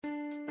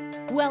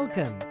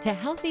Welcome to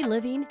Healthy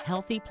Living,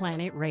 Healthy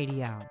Planet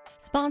Radio,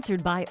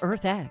 sponsored by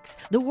EarthX,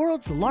 the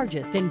world's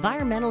largest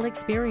environmental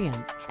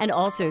experience, and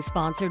also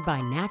sponsored by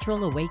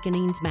Natural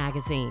Awakenings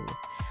magazine.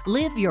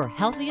 Live your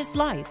healthiest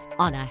life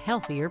on a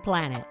healthier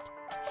planet.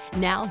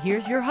 Now,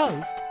 here's your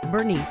host,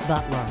 Bernice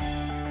Butler.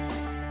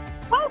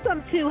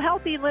 Welcome to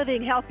Healthy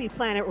Living, Healthy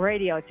Planet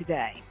Radio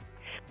today.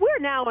 We're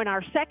now in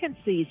our second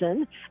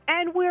season,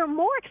 and we're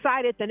more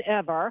excited than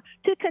ever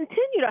to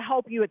continue to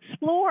help you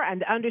explore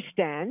and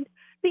understand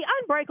the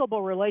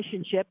unbreakable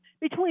relationship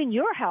between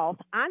your health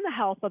and the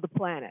health of the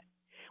planet.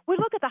 We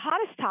look at the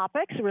hottest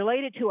topics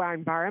related to our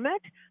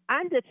environment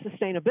and its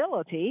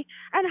sustainability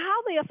and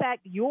how they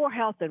affect your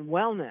health and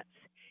wellness.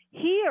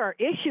 Here are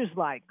issues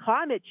like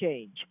climate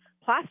change,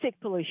 plastic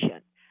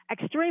pollution,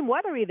 extreme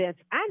weather events,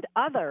 and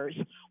others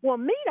will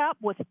meet up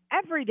with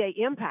everyday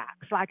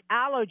impacts like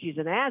allergies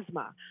and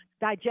asthma,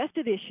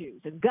 digestive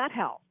issues and gut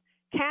health,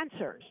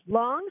 cancers,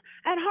 lung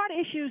and heart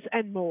issues,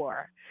 and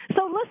more.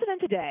 So listen in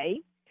today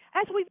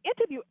as we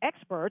interview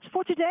experts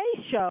for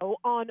today's show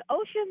on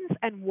oceans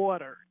and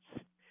waters,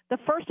 the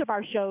first of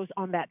our shows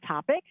on that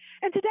topic.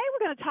 And today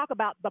we're going to talk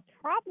about the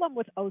problem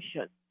with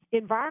oceans,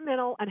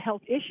 environmental and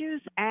health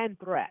issues and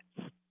threats.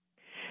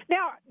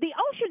 Now, the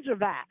oceans are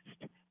vast.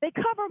 They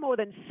cover more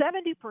than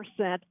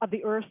 70% of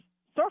the Earth's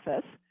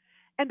surface,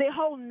 and they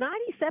hold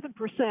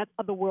 97%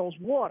 of the world's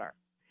water.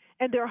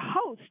 And they're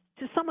host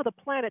to some of the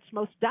planet's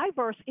most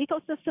diverse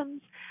ecosystems,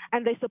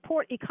 and they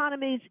support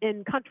economies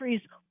in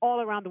countries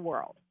all around the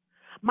world.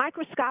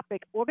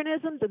 Microscopic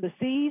organisms in the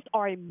seas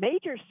are a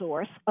major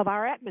source of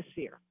our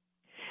atmosphere.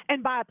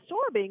 And by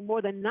absorbing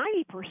more than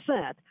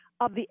 90%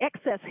 of the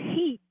excess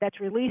heat that's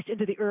released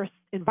into the Earth's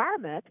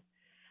environment,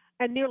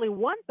 and nearly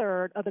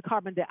one-third of the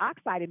carbon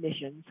dioxide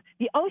emissions,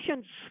 the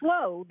oceans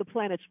slow the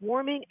planet's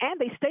warming and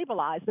they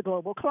stabilize the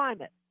global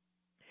climate.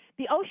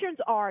 The oceans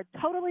are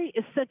totally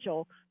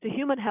essential to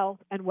human health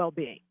and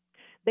well-being.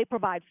 They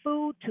provide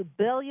food to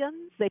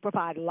billions, they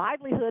provide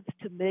livelihoods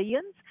to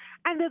millions,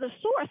 and they're the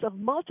source of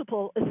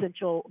multiple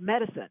essential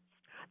medicines.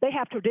 They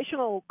have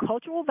traditional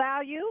cultural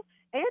value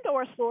and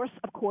are a source,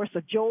 of course,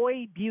 of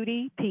joy,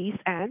 beauty, peace,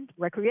 and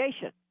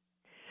recreation.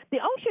 The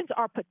oceans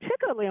are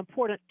particularly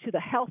important to the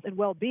health and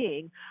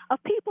well-being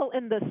of people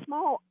in the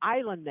small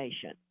island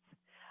nations,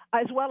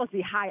 as well as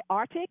the high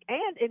Arctic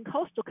and in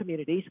coastal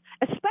communities,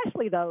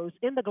 especially those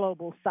in the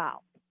global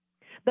south.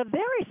 The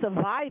very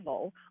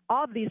survival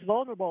of these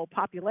vulnerable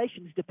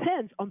populations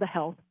depends on the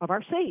health of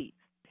our seas.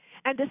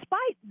 And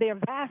despite their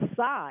vast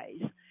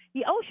size,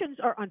 the oceans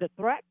are under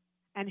threat,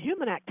 and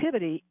human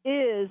activity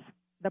is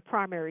the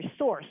primary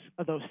source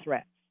of those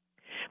threats.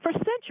 For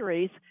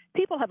centuries,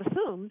 people have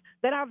assumed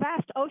that our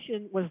vast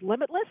ocean was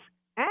limitless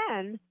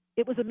and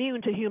it was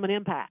immune to human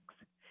impacts.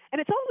 And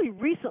it's only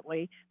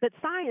recently that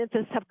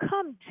scientists have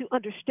come to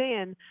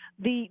understand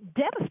the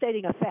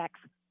devastating effects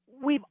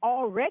we've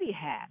already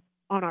had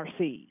on our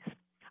seas.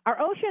 Our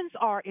oceans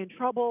are in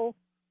trouble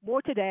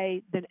more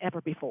today than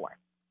ever before.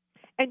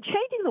 And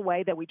changing the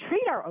way that we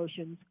treat our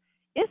oceans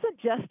isn't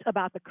just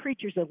about the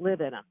creatures that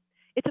live in them.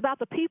 It's about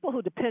the people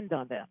who depend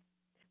on them.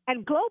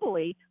 And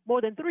globally,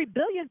 more than 3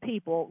 billion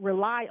people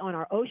rely on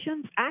our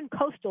oceans and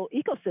coastal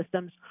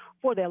ecosystems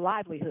for their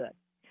livelihood.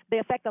 They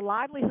affect the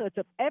livelihoods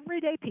of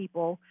everyday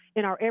people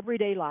in our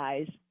everyday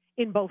lives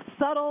in both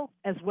subtle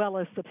as well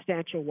as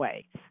substantial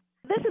ways.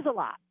 This is a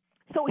lot.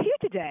 So here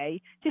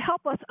today, to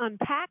help us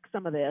unpack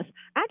some of this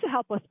and to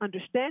help us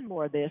understand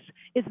more of this,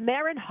 is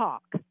Maren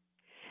Hawk.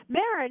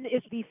 Maren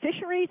is the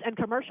Fisheries and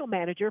Commercial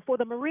Manager for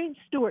the Marine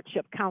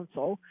Stewardship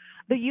Council,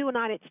 the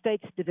United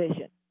States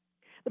Division.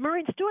 The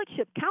Marine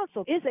Stewardship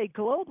Council is a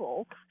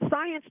global,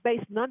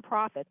 science-based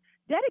nonprofit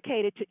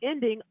dedicated to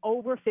ending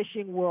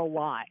overfishing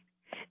worldwide.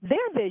 Their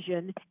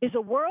vision is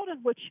a world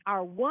in which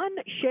our one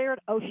shared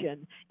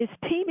ocean is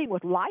teeming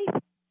with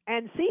life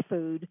and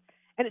seafood,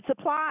 and its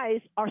supplies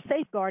are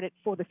safeguarded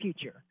for the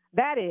future.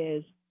 That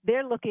is,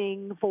 they're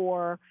looking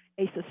for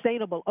a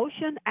sustainable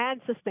ocean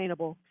and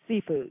sustainable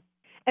seafood.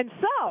 And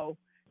so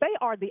they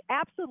are the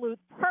absolute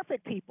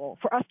perfect people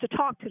for us to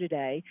talk to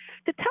today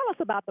to tell us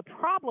about the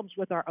problems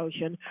with our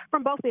ocean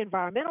from both the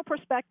environmental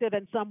perspective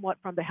and somewhat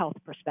from the health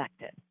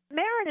perspective.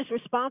 Maren is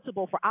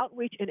responsible for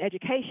outreach and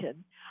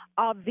education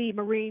of the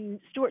Marine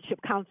Stewardship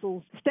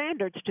Council's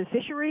standards to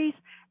fisheries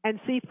and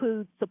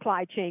seafood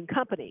supply chain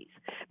companies.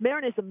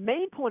 Maren is the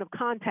main point of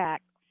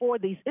contact for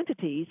these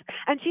entities,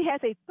 and she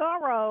has a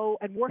thorough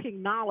and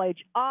working knowledge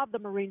of the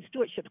Marine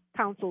Stewardship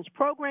Council's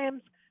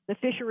programs, the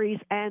fisheries,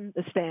 and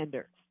the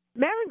standards.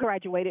 Maren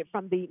graduated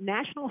from the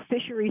National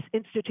Fisheries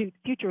Institute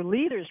Future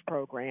Leaders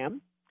Program,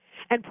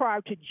 and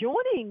prior to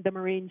joining the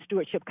Marine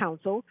Stewardship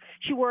Council,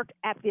 she worked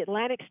at the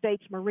Atlantic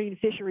States Marine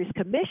Fisheries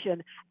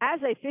Commission as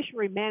a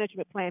fishery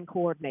management plan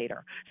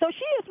coordinator. So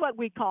she is what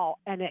we call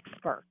an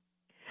expert.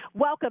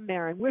 Welcome,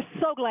 Maren. We're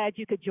so glad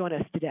you could join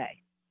us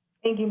today.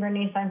 Thank you,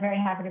 Bernice. I'm very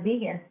happy to be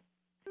here.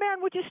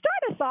 Maren, would you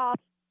start us off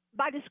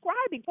by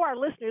describing for our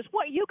listeners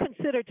what you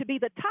consider to be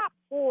the top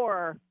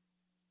 4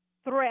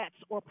 threats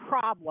or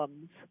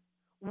problems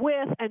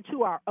with and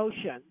to our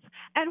oceans,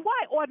 and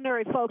why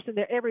ordinary folks in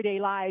their everyday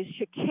lives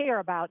should care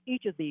about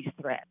each of these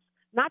threats.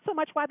 Not so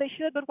much why they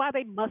should, but why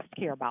they must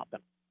care about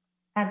them.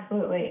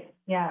 Absolutely.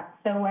 Yeah.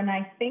 So when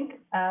I think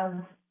of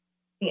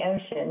the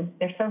ocean,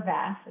 they're so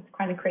vast, it's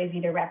kind of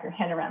crazy to wrap your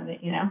head around it,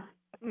 you know?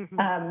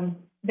 Mm-hmm.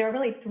 There are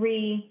really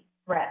three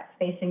threats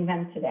facing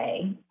them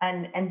today,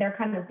 and they're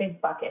kind of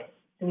big buckets.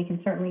 So we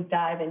can certainly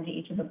dive into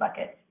each of the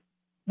buckets.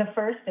 The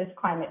first is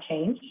climate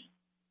change.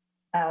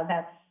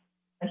 That's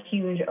a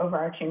huge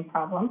overarching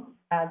problem.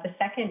 The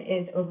second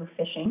is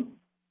overfishing.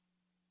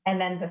 And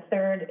then the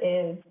third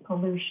is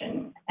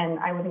pollution. And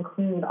I would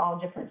include all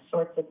different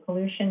sorts of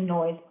pollution,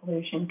 noise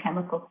pollution,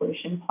 chemical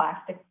pollution,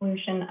 plastic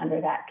pollution under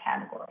that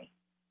category.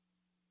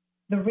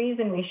 The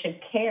reason we should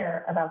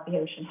care about the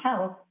ocean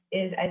health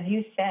is, as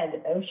you said,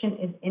 the ocean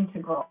is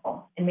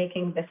integral in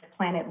making this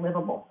planet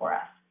livable for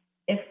us.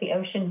 If the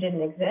ocean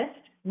didn't exist,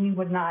 we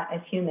would not,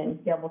 as humans,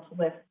 be able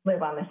to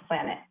live on this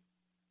planet.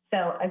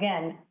 So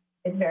again,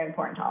 it's very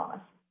important to all of us.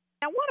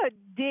 I want to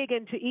dig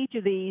into each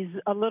of these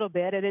a little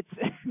bit, and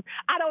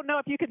I don't know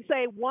if you can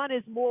say one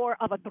is more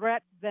of a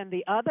threat than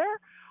the other,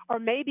 or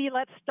maybe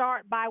let's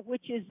start by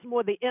which is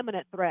more the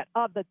imminent threat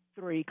of the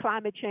three: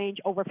 climate change,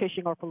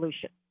 overfishing, or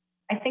pollution.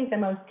 I think the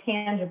most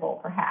tangible,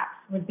 perhaps,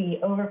 would be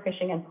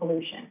overfishing and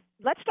pollution.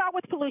 Let's start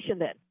with pollution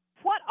then.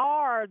 What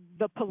are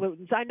the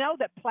pollutants? I know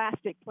that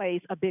plastic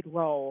plays a big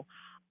role.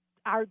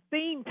 Our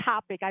theme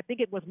topic, I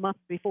think it was month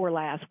before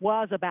last,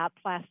 was about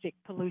plastic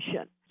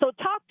pollution. So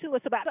talk to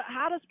us about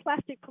how does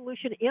plastic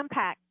pollution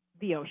impact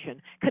the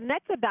ocean?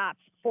 Connect the dots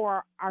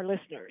for our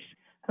listeners.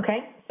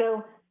 Okay,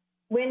 so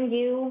when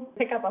you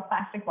pick up a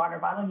plastic water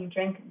bottle, you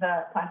drink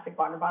the plastic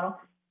water bottle,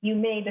 you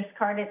may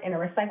discard it in a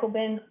recycle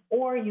bin,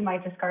 or you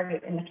might discard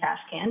it in the trash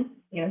can,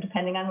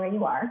 depending on where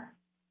you are.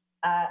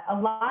 A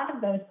lot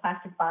of those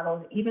plastic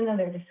bottles, even though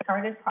they're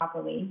discarded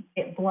properly,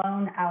 get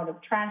blown out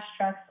of trash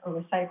trucks or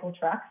recycle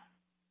trucks,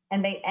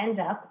 and they end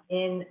up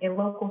in a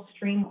local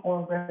stream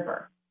or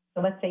river.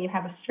 So let's say you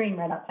have a stream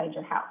right outside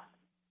your house.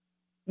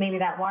 Maybe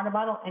that water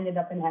bottle ended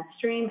up in that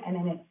stream, and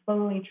then it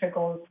slowly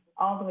trickles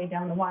all the way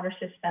down the water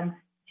system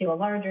to a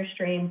larger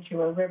stream,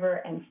 to a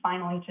river, and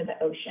finally to the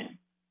ocean.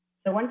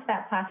 So once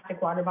that plastic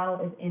water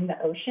bottle is in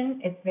the ocean,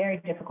 it's very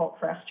difficult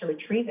for us to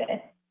retrieve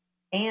it.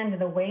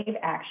 And the wave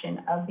action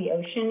of the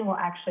ocean will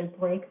actually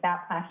break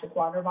that plastic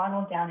water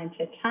bottle down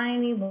into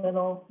tiny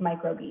little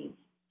microbeads,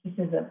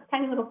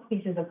 tiny little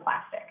pieces of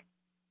plastic.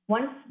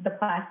 Once the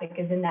plastic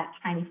is in that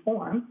tiny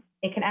form,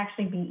 it can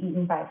actually be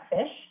eaten by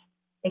fish.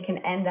 It can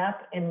end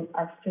up in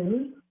our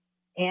food,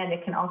 and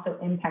it can also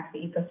impact the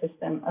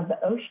ecosystem of the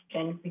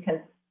ocean because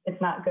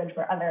it's not good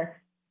for other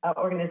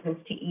organisms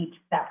to eat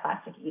that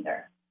plastic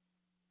either.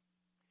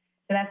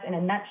 So that's in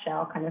a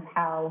nutshell kind of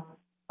how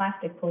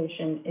plastic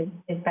pollution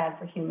is bad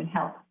for human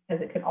health,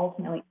 because it could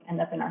ultimately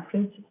end up in our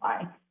food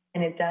supply,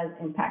 and it does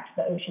impact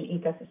the ocean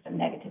ecosystem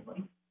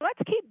negatively. Let's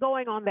keep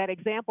going on that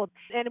example.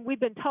 And we've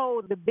been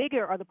told the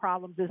bigger of the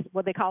problems is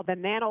what they call the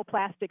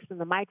nanoplastics and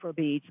the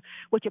microbeads,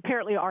 which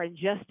apparently are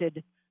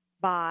ingested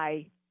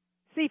by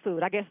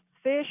seafood. I guess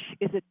fish,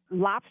 is it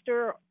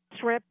lobster,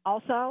 shrimp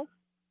also?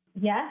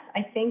 Yes,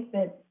 I think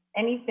that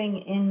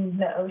anything in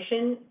the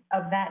ocean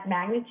of that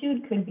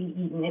magnitude could be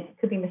eaten. It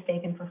could be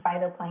mistaken for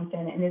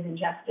phytoplankton and is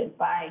ingested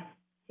by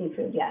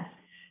seafood, yes.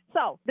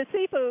 So the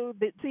seafood,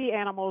 the sea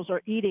animals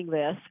are eating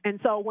this. And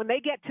so when they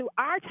get to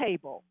our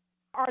table,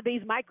 are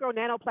these micro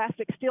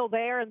nanoplastics still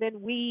there, and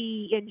then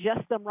we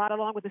ingest them right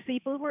along with the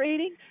seafood we're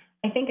eating?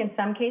 I think in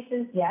some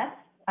cases, yes.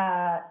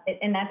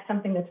 And that's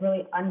something that's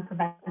really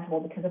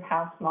unpreventable because of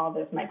how small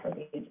those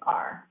microbeads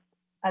are.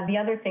 The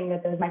other thing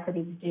that those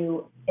microbeads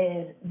do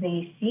is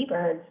the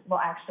seabirds will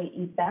actually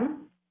eat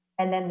them,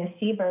 and then the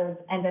seabirds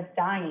end up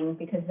dying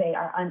because they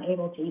are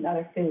unable to eat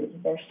other foods.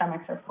 Their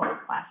stomachs are full of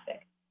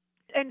plastic.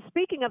 And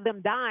speaking of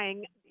them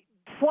dying,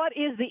 what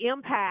is the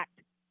impact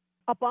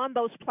upon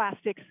those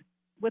plastics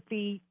with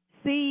the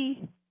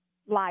sea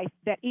life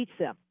that eats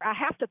them? I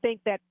have to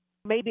think that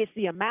maybe it's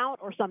the amount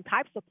or some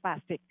types of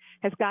plastic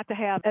has got to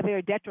have a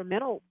very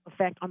detrimental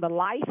effect on the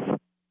life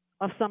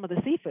of some of the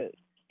seafood.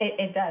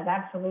 It does,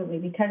 absolutely.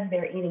 Because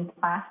they're eating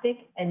plastic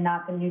and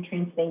not the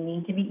nutrients they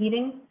need to be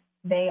eating,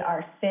 they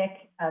are sick.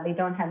 They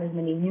don't have as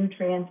many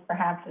nutrients,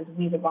 perhaps, as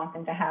we would want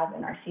them to have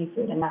in our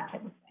seafood and that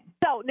type of thing.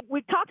 So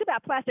we've talked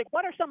about plastic.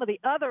 What are some of the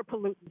other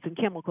pollutants and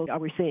chemicals are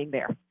we seeing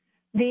there?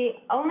 The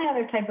only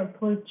other type of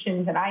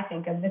pollution that I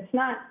think of that's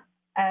not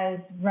as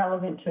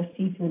relevant to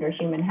seafood or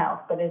human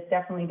health, but is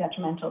definitely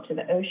detrimental to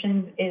the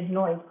oceans, is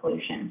noise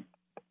pollution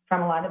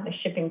from a lot of the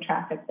shipping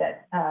traffic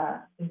that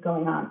is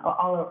going on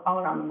all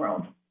around the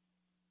world.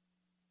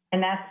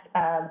 And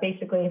that's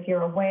basically if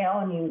you're a whale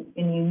and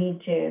you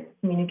need to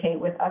communicate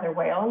with other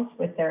whales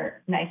with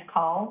their nice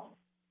calls,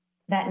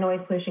 that noise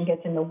pollution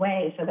gets in the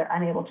way, so they're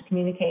unable to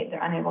communicate,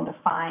 they're unable to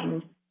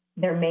find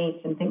their mates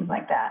and things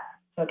like that.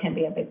 So it can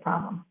be a big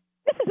problem.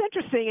 This is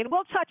interesting, and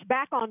we'll touch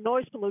back on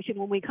noise pollution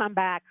when we come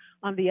back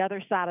on the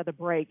other side of the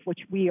break, which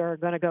we are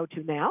going to go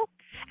to now.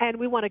 And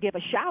we want to give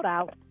a shout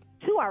out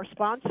to our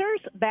sponsors.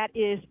 That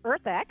is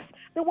EarthX,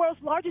 the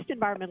world's largest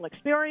environmental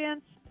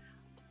experience,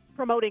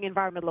 promoting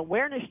environmental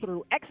awareness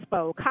through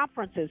expo,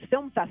 conferences,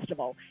 film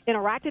festival,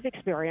 interactive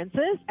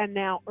experiences, and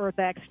now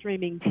EarthX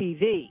streaming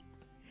TV.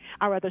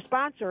 Our other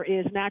sponsor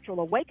is Natural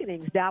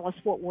Awakenings,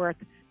 Dallas-Fort Worth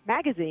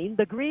Magazine,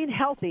 the Green,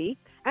 Healthy,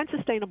 and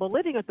Sustainable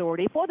Living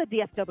Authority for the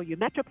DFW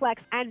Metroplex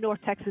and North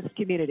Texas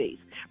communities.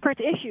 Print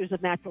issues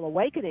of Natural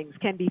Awakenings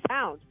can be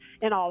found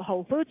in all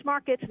Whole Foods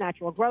markets,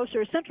 natural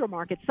grocers, Central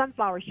Markets,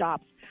 sunflower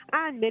shops,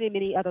 and many,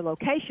 many other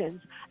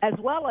locations, as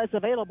well as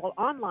available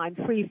online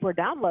free for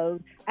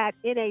download at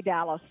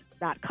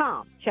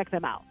nadallas.com. Check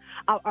them out.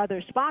 Our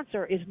other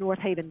sponsor is North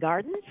Haven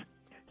Gardens,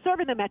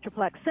 serving the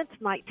Metroplex since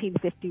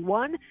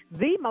 1951,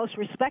 the most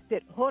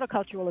respected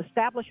horticultural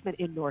establishment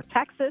in North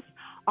Texas,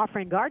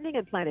 offering gardening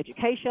and plant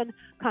education,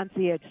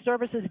 concierge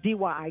services,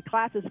 DIY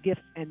classes,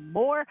 gifts, and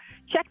more.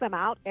 Check them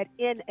out at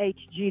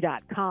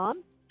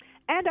nhg.com.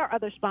 And our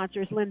other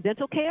sponsor is Lynn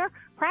Dental Care,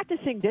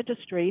 practicing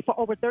dentistry for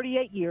over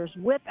 38 years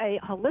with a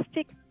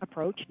holistic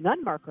approach,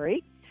 none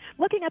mercury,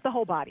 looking at the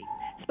whole body.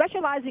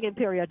 Specializing in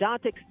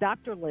periodontics,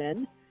 Dr.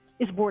 Lynn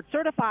is board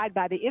certified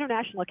by the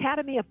International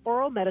Academy of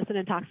Oral Medicine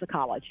and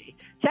Toxicology.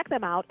 Check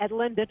them out at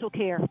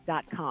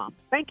lindentalcare.com.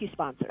 Thank you,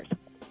 sponsors.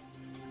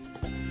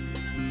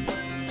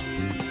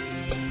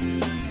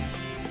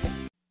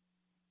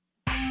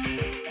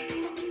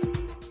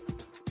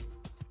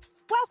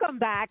 Welcome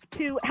back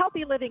to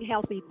Healthy Living,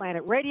 Healthy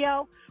Planet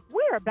Radio.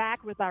 We are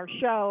back with our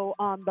show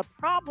on the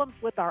problems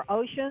with our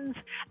oceans,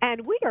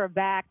 and we are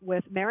back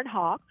with Maren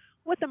Hawk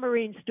with the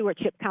Marine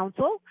Stewardship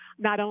Council.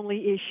 Not only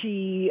is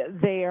she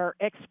their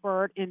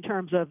expert in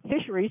terms of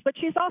fisheries, but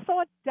she's also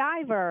a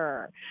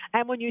diver.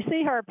 And when you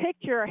see her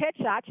picture,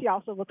 headshot, she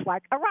also looks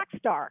like a rock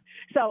star.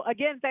 So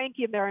again, thank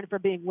you, Maren, for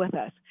being with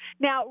us.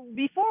 Now,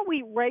 before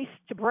we race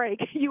to break,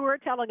 you were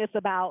telling us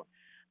about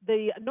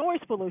the noise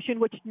pollution,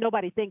 which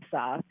nobody thinks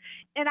of.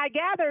 And I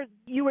gather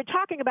you were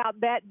talking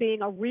about that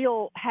being a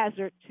real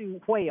hazard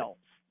to whales.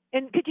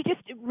 And could you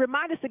just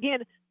remind us again,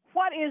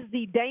 what is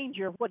the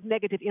danger? What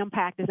negative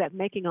impact is that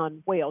making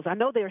on whales? I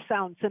know they're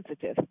sound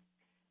sensitive.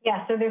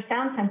 Yeah, so they're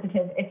sound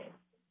sensitive.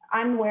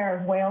 I'm aware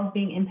of whales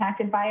being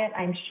impacted by it.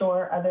 I'm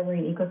sure other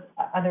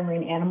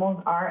marine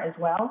animals are as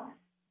well.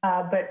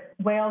 But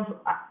whales,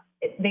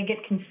 they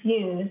get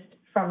confused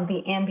from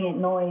the ambient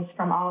noise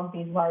from all of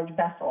these large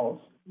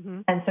vessels.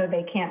 Mm-hmm. And so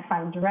they can't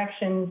find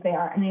directions. They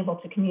are unable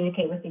to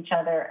communicate with each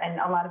other. And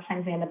a lot of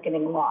times they end up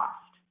getting lost.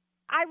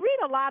 I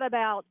read a lot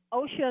about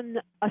ocean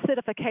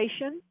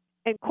acidification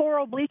and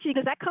coral bleaching.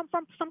 Does that come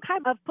from some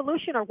kind of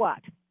pollution or what?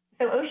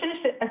 So ocean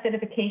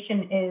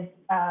acidification is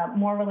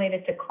more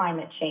related to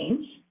climate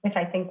change, which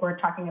I think we're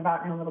talking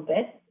about in a little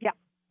bit. Yeah.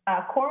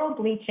 Coral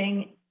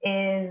bleaching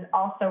is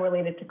also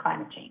related to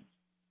climate change.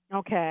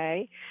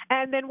 Okay.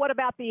 And then what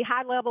about the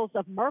high levels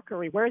of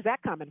mercury? Where is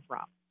that coming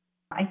from?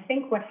 I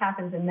think what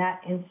happens in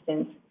that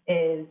instance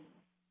is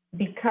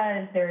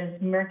because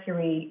there's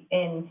mercury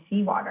in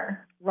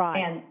seawater,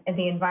 right, and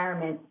the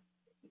environment,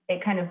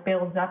 it kind of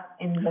builds up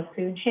in the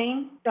food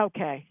chain.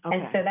 Okay.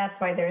 And so that's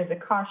why there is a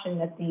caution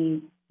that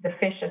the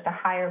fish at the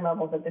higher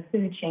levels of the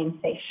food chain,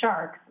 say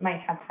sharks, might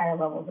have higher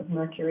levels of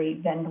mercury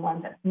than the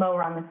ones that's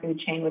lower on the food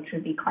chain, which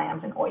would be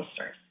clams and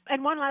oysters.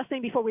 And one last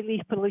thing before we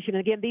leave pollution,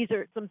 and again, these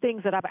are some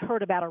things that I've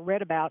heard about or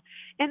read about,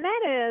 and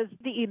that is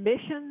the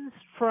emissions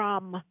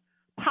from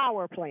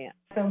power plants.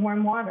 So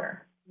warm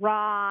water.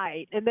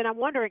 Right. And then I'm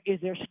wondering, is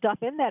there stuff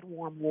in that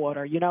warm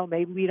water? You know,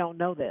 maybe we don't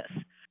know this.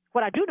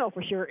 What I do know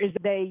for sure is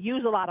that they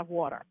use a lot of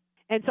water.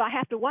 And so I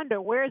have to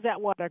wonder, where is that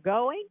water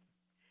going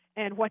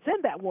and what's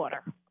in that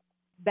water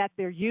that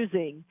they're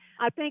using?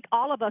 I think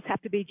all of us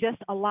have to be just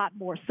a lot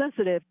more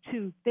sensitive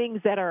to things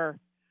that are,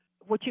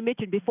 what you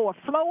mentioned before,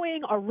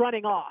 flowing or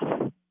running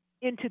off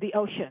into the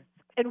ocean.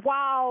 And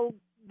while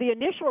the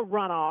initial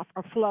runoff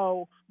or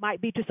flow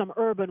might be to some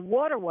urban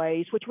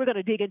waterways, which we're going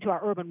to dig into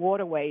our urban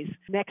waterways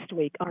next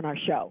week on our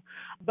show.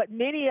 But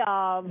many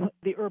of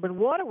the urban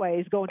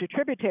waterways go into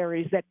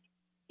tributaries that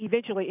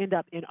eventually end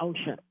up in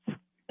oceans.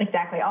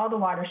 Exactly. All the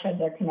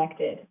watersheds are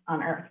connected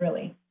on Earth,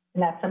 really.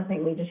 And that's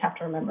something we just have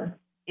to remember.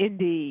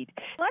 Indeed.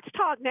 Let's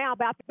talk now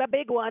about the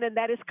big one, and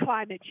that is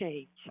climate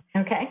change.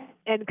 Okay.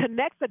 And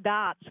connect the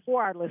dots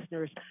for our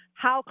listeners,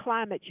 how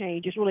climate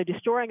change is really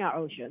destroying our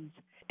oceans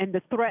and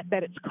the threat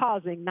that it's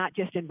causing, not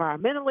just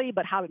environmentally,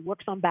 but how it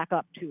works on back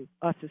up to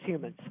us as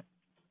humans.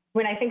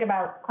 When I think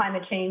about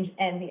climate change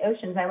and the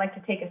oceans, I like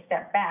to take a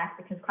step back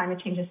because climate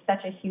change is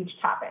such a huge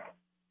topic.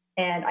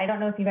 And I don't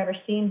know if you've ever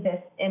seen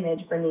this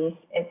image, Bernice.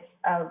 It's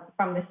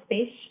from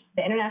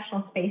the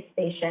International Space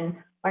Station.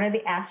 One of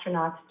the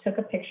astronauts took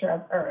a picture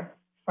of Earth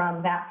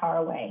from that far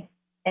away.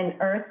 And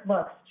Earth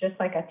looks just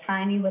like a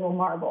tiny little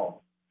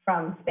marble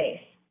from space.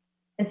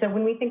 And so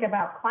when we think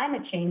about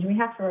climate change, we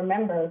have to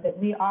remember that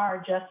we are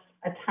just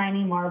a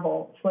tiny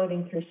marble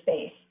floating through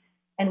space.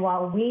 And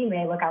while we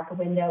may look out the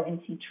window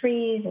and see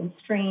trees and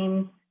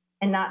streams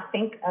and not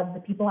think of the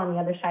people on the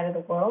other side of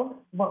the world,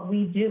 what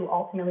we do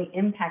ultimately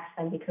impacts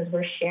them because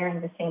we're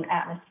sharing the same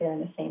atmosphere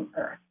and the same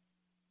Earth.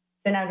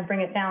 So now to bring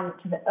it down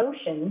to the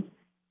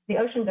the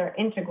oceans are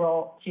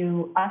integral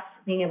to us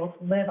being able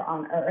to live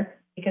on Earth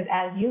because,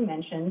 as you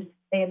mentioned,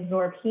 they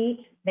absorb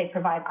heat, they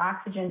provide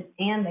oxygen,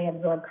 and they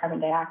absorb carbon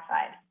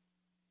dioxide.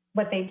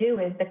 What they do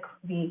is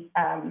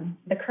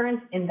the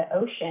currents in the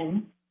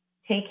ocean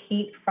take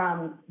heat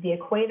from the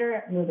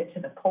equator, move it to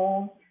the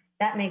poles.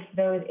 That makes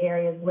those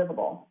areas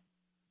livable.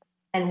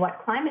 And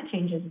what climate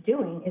change is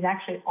doing is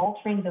actually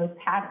altering those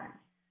patterns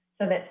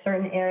so that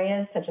certain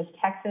areas, such as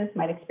Texas,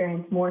 might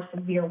experience more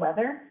severe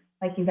weather,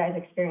 like you guys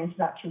experienced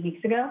about 2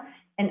 weeks ago,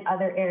 and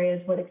other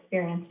areas would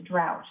experience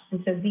drought. And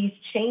so these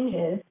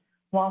changes,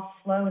 while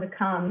slow to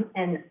come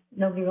and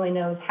nobody really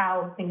knows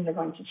how things are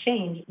going to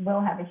change,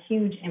 will have a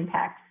huge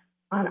impact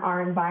on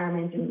our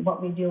environment and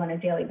what we do on a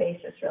daily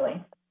basis,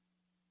 really.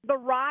 The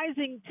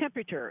rising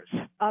temperatures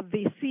of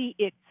the sea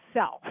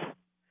itself,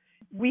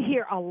 we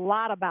hear a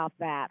lot about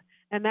that,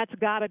 and that's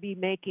got to be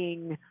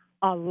making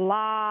a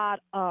lot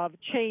of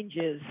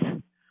changes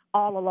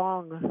all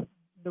along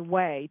the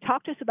way.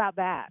 Talk to us about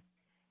that.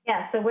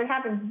 Yeah, so what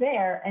happens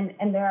there,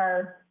 and there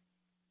are,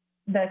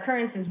 the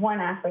currents is one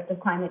aspect of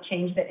climate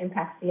change that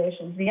impacts the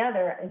oceans. The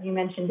other, as you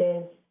mentioned,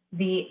 is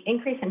the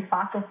increase in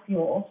fossil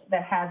fuels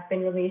that have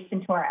been released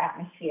into our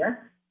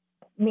atmosphere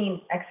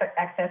means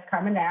excess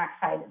carbon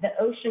dioxide. The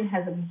ocean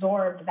has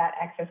absorbed that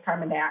excess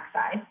carbon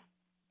dioxide,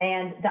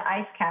 and the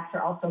ice caps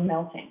are also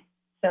melting.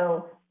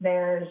 So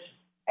there's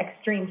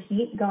extreme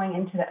heat going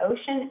into the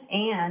ocean,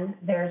 and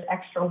there's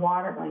extra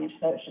water going into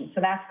the ocean.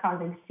 So that's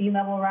causing sea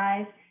level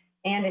rise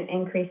and an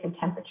increase in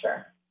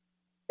temperature.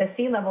 The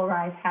sea level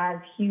rise has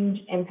huge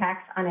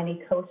impacts on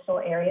any coastal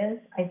areas.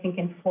 I think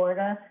in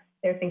Florida,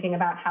 they're thinking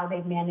about how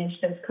they manage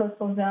those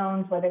coastal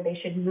zones, whether they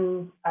should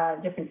move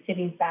different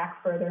cities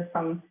back further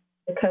from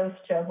the coast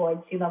to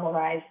avoid sea level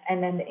rise.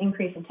 And then the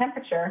increase in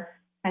temperature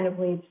kind of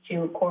leads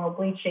to coral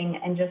bleaching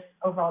and just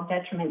overall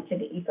detriment to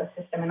the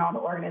ecosystem and all the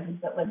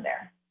organisms that live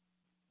there.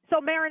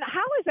 So, Maren,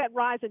 how is that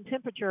rise in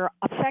temperature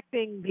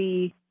affecting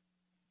the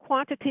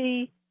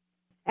quantity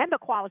and the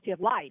quality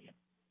of life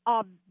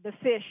of the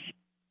fish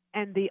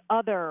and the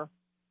other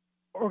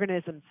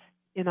organisms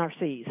in our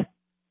seas?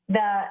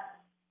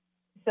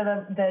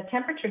 The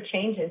temperature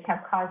changes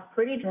have caused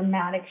pretty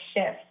dramatic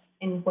shifts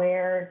in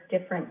where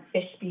different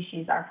fish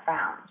species are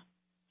found.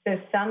 So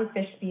some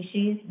fish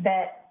species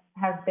that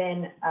have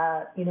been,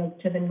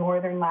 to the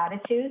northern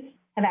latitudes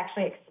have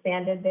actually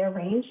expanded their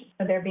range.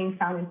 So they're being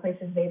found in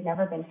places they've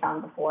never been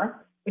found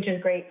before, which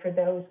is great for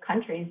those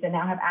countries that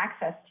now have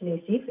access to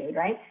new seafood,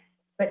 right?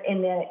 But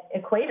in the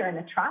equator, in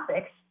the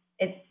tropics,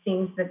 it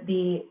seems that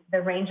the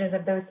ranges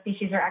of those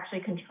species are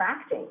actually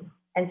contracting.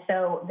 And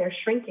so they're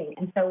shrinking.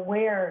 And so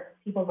where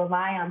people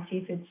rely on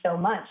seafood so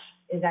much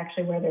is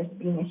actually where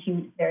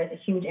there is a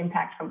huge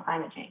impact from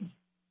climate change.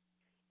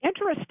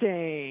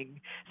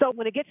 Interesting. So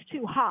when it gets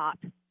too hot,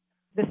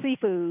 the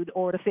seafood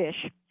or the fish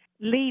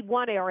leave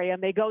one area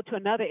and they go to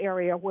another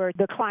area where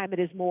the climate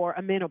is more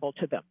amenable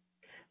to them.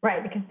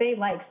 Right, because they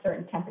like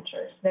certain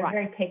temperatures. They're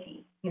very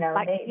picky. They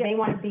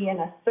want to be in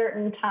a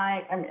certain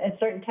a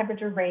certain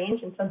temperature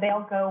range, and so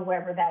they'll go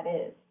wherever that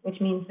is, which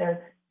means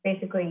they're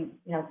basically,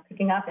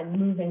 picking up and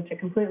moving to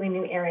completely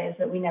new areas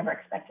that we never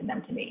expected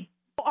them to be.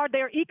 Are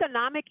there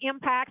economic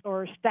impacts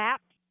or stats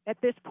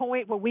at this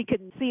point where we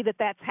can see that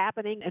that's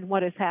happening and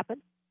what has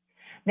happened?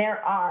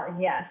 There are,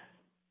 yes.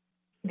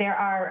 There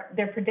are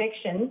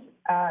predictions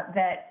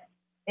that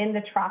in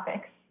the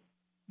tropics,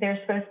 they're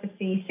supposed to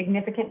see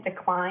significant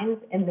declines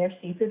in their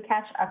seafood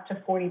catch, up to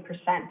 40%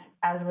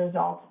 as a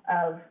result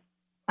of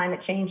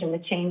climate change and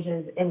the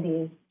changes in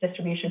these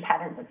distribution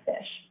patterns of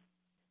fish.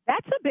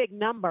 That's a big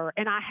number,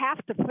 and I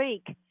have to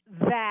think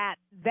that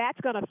that's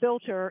going to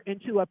filter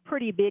into a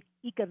pretty big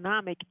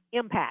economic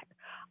impact,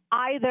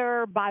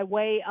 either by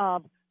way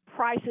of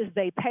prices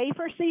they pay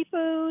for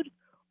seafood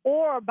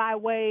or by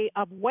way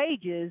of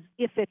wages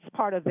if it's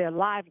part of their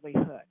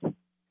livelihood.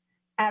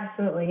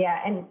 Absolutely, yeah.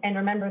 And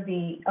remember,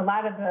 a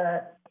lot of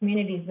the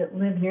communities that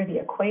live near the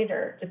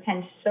equator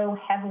depend so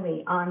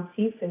heavily on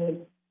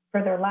seafood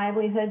for their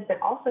livelihoods,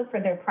 but also for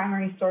their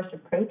primary source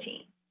of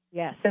protein.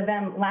 Yes. So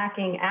them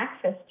lacking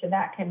access to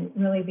that can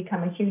really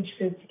become a huge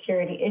food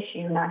security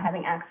issue, not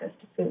having access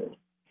to food.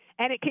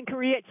 And it can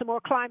create some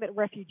more climate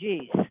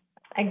refugees.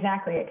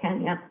 Exactly, it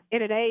can, yeah.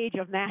 In an age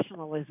of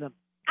nationalism.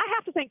 I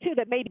have to think, too,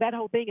 that maybe that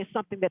whole thing is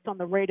something that's on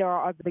the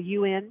radar of the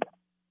UN.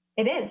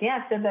 It is,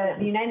 yeah. So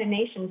the United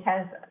Nations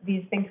has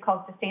these things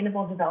called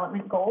Sustainable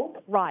Development Goals.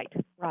 Right.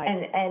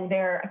 And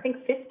there are, I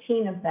think,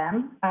 15 of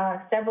them.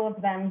 Several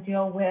of them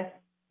deal with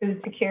food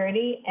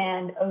security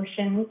and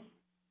oceans,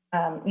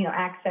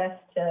 access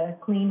to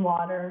clean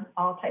water,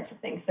 all types of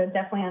things. So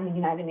definitely on the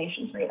United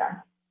Nations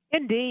radar.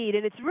 Indeed,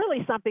 and it's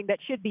really something that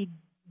should be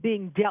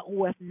being dealt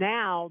with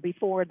now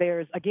before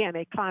there's, again,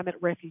 a climate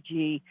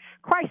refugee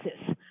crisis,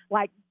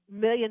 like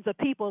millions of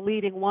people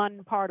leaving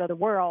one part of the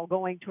world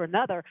going to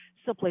another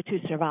simply to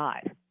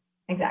survive.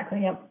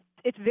 Exactly, yep.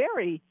 It's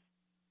very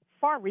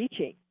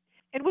far-reaching.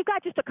 And we've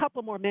got just a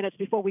couple more minutes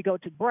before we go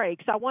to break,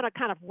 so I want to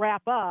kind of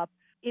wrap up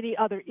any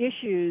other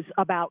issues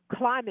about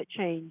climate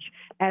change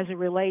as it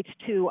relates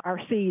to our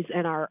seas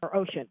and our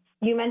oceans.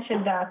 You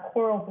mentioned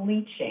coral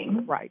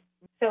bleaching. Right.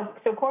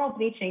 So coral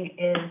bleaching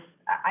is,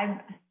 I'm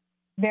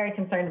very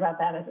concerned about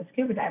that as a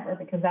scuba diver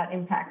because that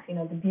impacts,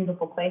 the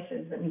beautiful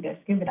places that we go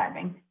scuba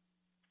diving.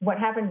 What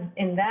happens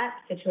in that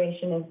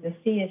situation is the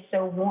sea is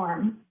so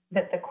warm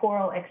that the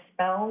coral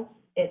expels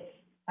its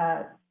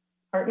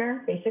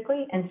partner,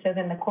 basically, and so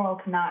then the coral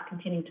cannot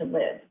continue to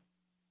live.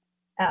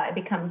 It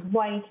becomes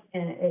white,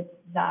 and it's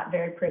not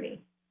very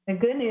pretty. The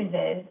good news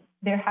is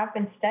there have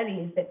been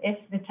studies that if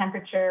the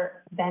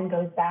temperature then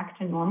goes back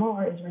to normal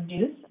or is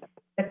reduced,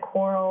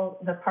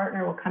 the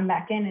partner will come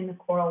back in and the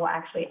coral will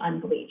actually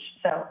unbleach.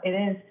 So it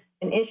is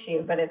an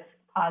issue, but it's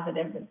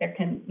positive that there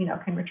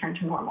can return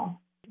to normal.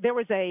 There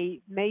was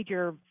a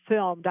major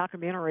film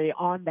documentary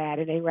on that,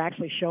 and they were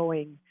actually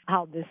showing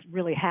how this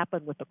really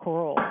happened with the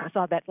coral. I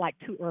saw that like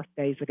 2 Earth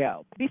days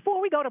ago.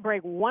 Before we go to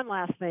break, one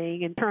last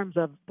thing in terms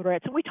of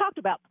threats. And we talked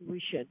about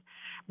pollution,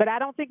 but I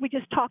don't think we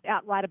just talked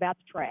outright about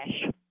the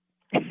trash.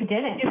 We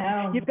didn't.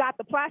 No. You've got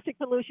the plastic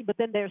pollution, but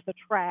then there's the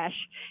trash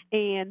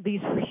and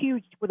these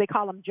huge, what they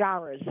call them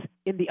gyres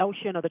in the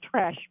ocean or the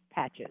trash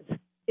patches.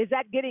 Is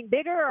that getting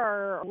bigger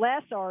or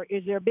less, or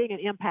is there being an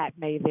impact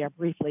made there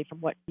briefly from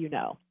what you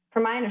know?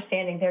 From my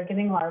understanding, they're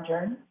getting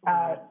larger.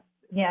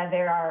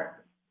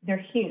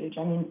 They're huge.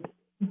 I mean,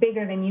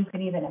 bigger than you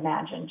could even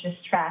imagine,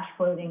 just trash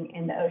floating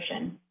in the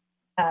ocean,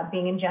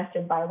 being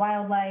ingested by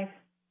wildlife,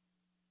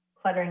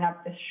 cluttering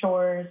up the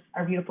shores,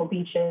 our beautiful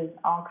beaches,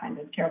 all kinds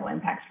of terrible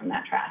impacts from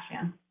that trash,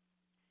 yeah.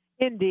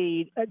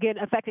 Indeed. Again,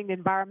 affecting the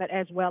environment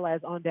as well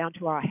as on down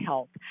to our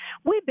health.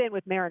 We've been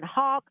with Maren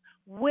Hawk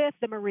with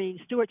the Marine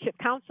Stewardship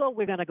Council.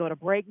 We're going to go to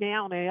break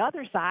now. On the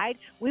other side,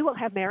 we will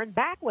have Maren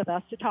back with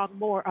us to talk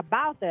more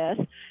about this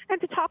and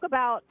to talk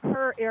about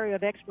her area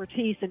of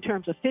expertise in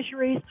terms of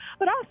fisheries,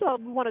 but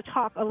also we want to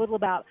talk a little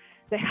about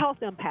the health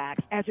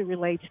impacts as it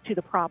relates to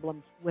the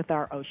problems with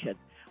our ocean.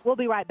 We'll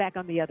be right back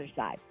on the other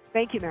side.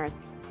 Thank you, Maren.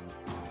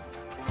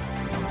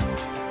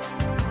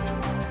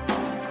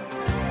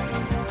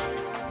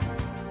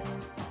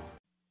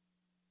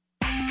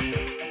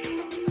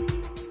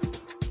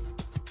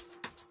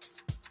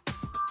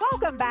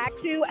 Welcome back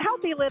to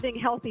Healthy Living,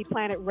 Healthy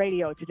Planet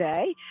Radio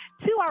today,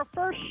 to our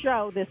first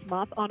show this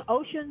month on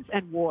oceans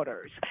and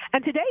waters.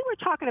 And today we're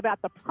talking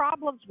about the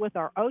problems with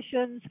our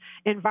oceans,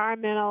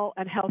 environmental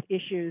and health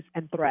issues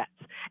and threats.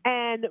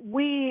 And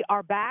we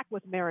are back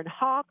with Maren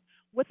Hawk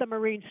with the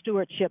Marine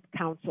Stewardship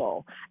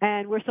Council.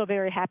 And we're so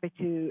very happy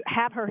to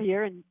have her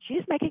here, and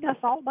she's making us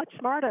all much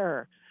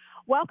smarter.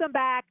 Welcome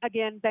back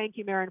again. Thank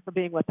you, Maren, for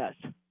being with us.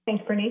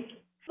 Thanks, Bernice.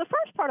 The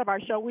first part of our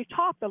show, we've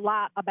talked a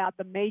lot about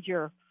the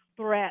major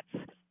threats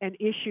and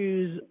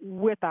issues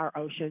with our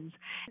oceans.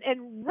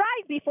 And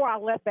right before I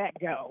let that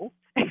go,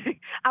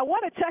 I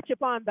want to touch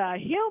upon the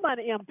human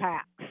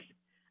impacts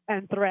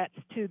and threats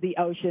to the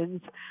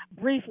oceans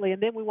briefly,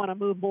 and then we want to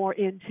move more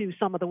into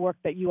some of the work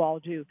that you all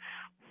do.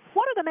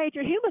 What are the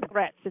major human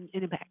threats and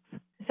impacts?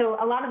 So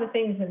a lot of the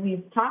things that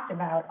we've talked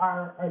about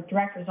are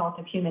direct results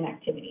of human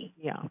activity.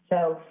 Yeah.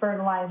 So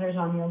fertilizers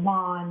on your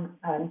lawn,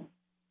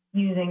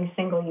 using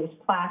single-use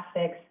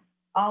plastics,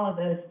 all of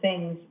those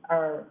things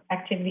are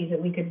activities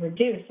that we could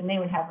reduce, and they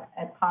would have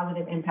a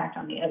positive impact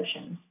on the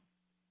oceans.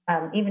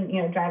 Even,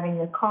 driving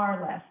your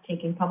car less,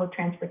 taking public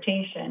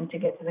transportation to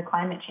get to the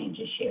climate change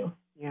issue.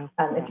 Yeah.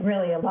 It's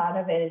really, a lot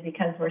of it is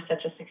because we're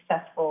such a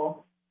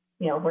successful,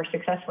 we're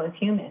successful as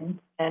humans,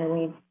 and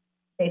we've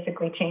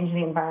basically changed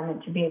the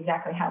environment to be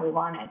exactly how we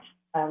want it.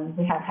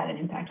 We have had an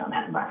impact on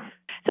that environment.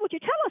 So would you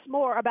tell us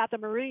more about the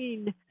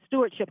Marine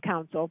Stewardship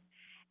Council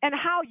and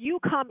how you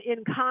come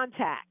in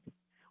contact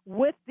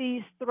with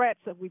these threats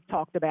that we've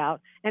talked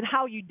about and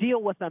how you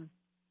deal with them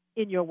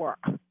in your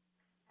work?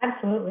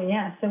 Absolutely,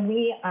 yeah. So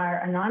we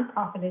are a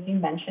nonprofit, as you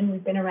mentioned.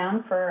 We've been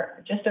around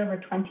for just over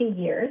 20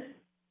 years,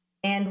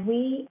 and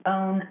we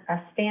own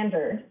a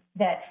standard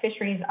that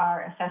fisheries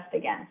are assessed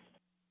against.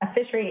 A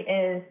fishery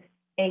is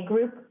a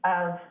group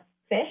of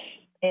fish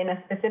in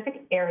a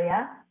specific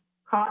area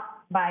caught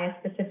by a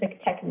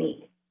specific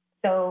technique.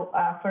 So,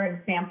 for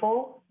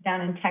example,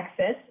 down in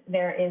Texas,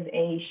 there is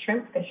a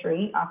shrimp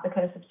fishery off the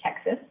coast of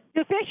Texas.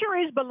 Do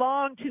fisheries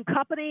belong to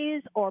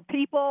companies or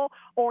people,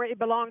 or it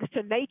belongs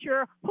to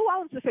nature? Who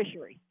owns the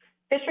fishery?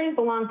 Fisheries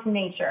belong to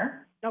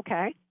nature.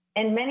 Okay.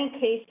 In many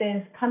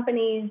cases,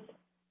 companies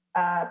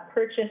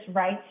purchase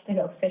rights to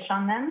go fish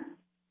on them.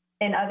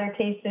 In other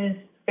cases,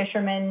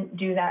 fishermen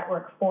do that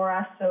work for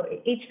us. So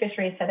each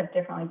fishery is set up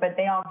differently, but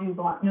they all do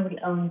belong. Nobody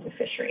owns a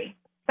fishery.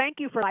 Thank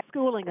you for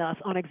schooling us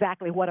on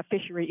exactly what a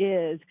fishery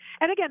is.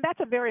 And again, that's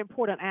a very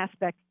important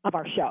aspect of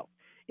our show,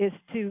 is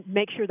to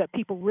make sure that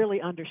people really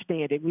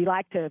understand it. We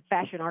like to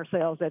fashion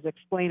ourselves as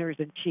explainers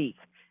in chief.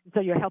 And so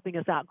you're helping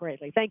us out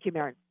greatly. Thank you,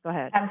 Maren. Go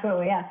ahead.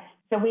 Absolutely, yeah.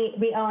 So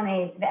we own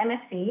the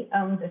MSC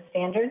owns a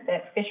standard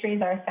that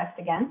fisheries are assessed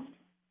against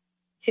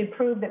to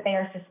prove that they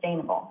are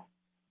sustainable.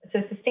 So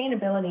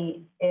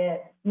sustainability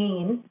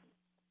means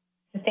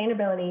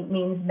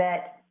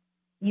that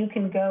you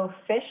can go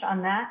fish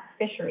on that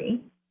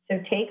fishery. So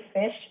take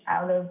fish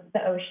out of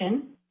the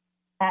ocean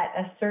at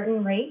a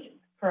certain rate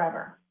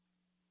forever.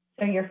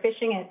 So you're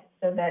fishing it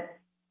so that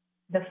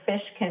the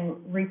fish can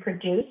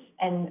reproduce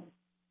and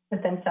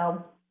put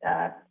themselves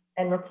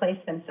and replace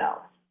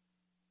themselves.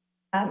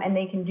 And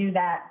they can do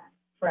that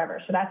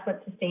forever. So that's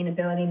what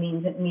sustainability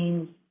means. It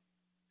means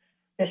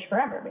fish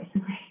forever,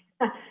 basically.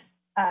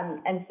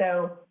 And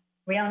so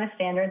we own a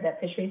standard that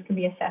fisheries can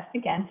be assessed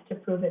against to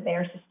prove that they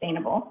are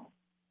sustainable.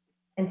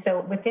 And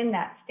so within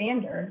that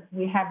standard,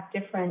 we have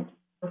different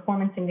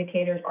performance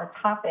indicators or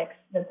topics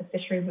that the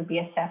fishery would be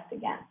assessed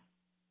against.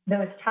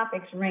 Those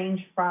topics range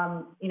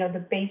from,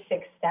 the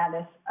basic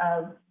status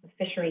of the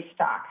fishery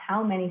stock,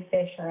 how many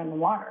fish are in the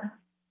water,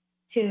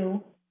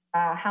 to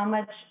how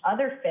much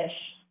other fish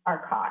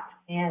are caught,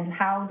 and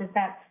how does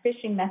that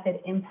fishing method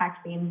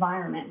impact the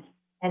environment,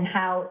 and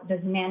how does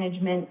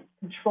management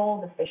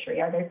control the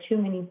fishery? Are there too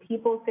many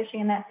people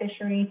fishing in that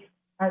fishery?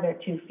 Are there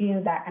too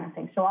few? That kind of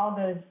thing. So all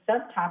those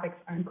subtopics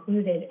are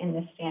included in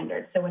this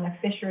standard. So when a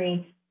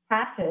fishery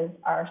passes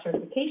our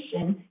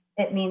certification,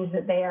 it means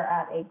that they are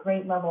at a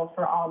great level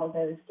for all of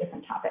those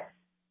different topics.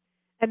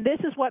 And this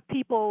is what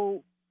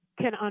people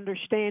can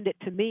understand it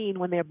to mean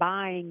when they're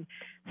buying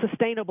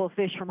sustainable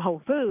fish from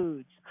Whole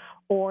Foods,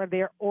 or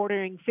they're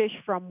ordering fish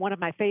from one of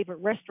my favorite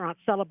restaurants,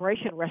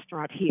 Celebration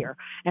Restaurant here,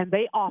 and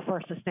they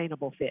offer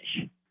sustainable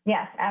fish.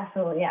 Yes,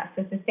 absolutely, yes.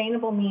 So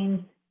sustainable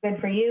means good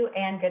for you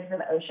and good for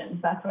the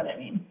oceans. That's what it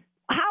means.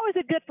 How is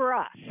it good for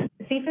us?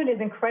 Seafood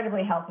is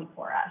incredibly healthy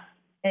for us.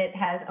 It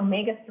has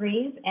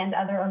omega-3s and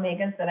other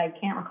omegas that I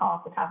can't recall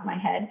off the top of my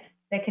head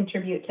that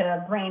contribute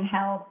to brain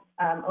health,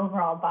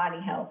 overall body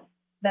health.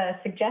 The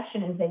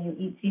suggestion is that you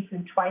eat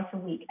seafood twice a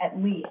week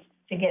at least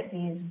to get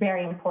these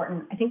very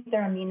important, I think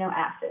they're amino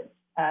acids,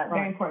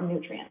 very important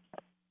nutrients.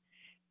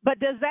 But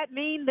does that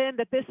mean then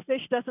that this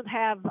fish doesn't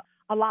have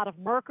a lot of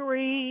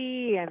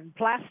mercury and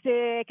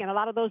plastic and a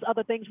lot of those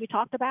other things we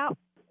talked about?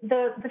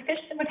 The fish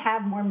that would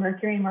have more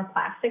mercury and more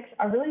plastics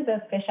are really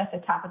the fish at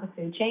the top of the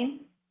food chain.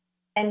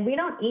 And we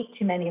don't eat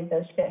too many of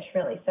those fish,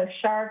 really. So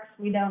sharks,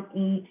 we don't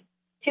eat.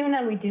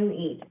 Tuna, we do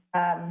eat.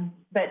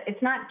 But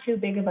it's not too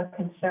big of a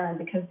concern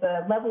because the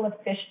level of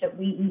fish that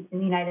we eat in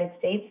the United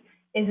States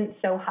isn't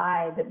so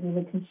high that we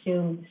would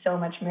consume so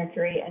much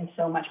mercury and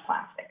so much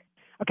plastic.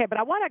 Okay, but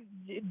I want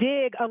to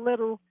dig a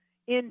little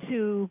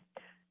into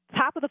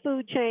top of the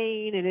food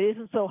chain, and it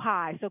isn't so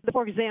high. So,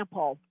 for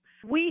example,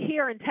 we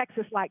here in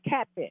Texas like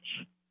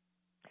catfish.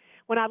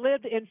 When I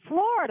lived in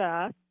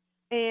Florida,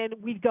 and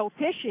we'd go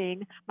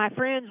fishing, my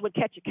friends would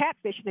catch a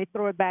catfish and they'd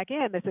throw it back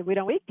in. They said, we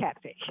don't eat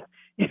catfish.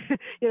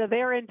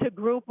 They're into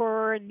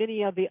grouper and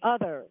many of the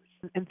others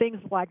and things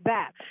like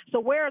that. So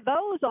where are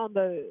those on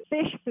the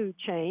fish food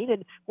chain,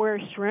 and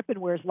where's shrimp and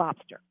where's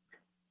lobster?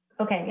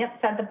 Okay, yep.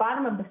 So at the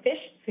bottom of the fish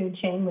food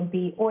chain would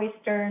be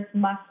oysters,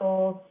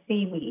 mussels,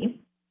 seaweed.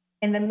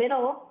 In the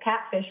middle,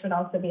 catfish would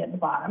also be at the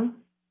bottom.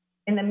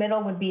 In the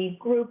middle would be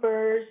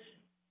groupers,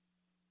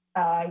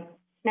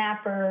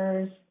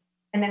 snappers,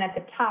 and then at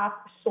the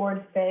top,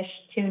 swordfish,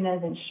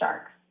 tunas, and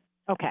sharks.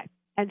 Okay.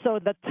 And so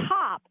the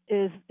top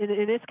is,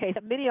 in this case,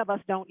 many of us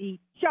don't eat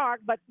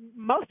shark, but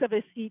most of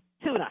us eat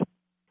tuna.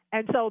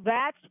 And so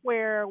that's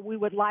where we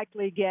would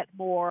likely get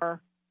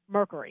more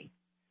mercury.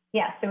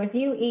 Yeah, so if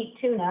you eat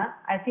tuna,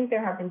 I think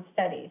there have been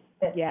studies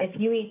that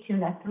if you eat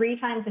tuna 3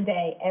 times a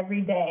day,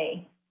 every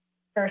day,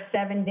 for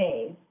 7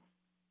 days,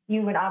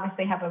 you would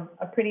obviously have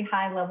a pretty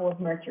high level of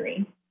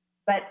mercury.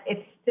 But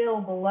it's still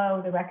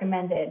below the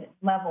recommended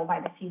level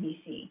by the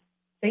CDC.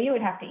 So you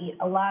would have to eat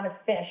a lot of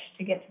fish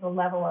to get to the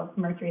level of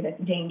mercury that's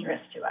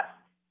dangerous to us.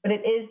 But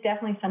it is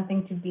definitely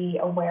something to be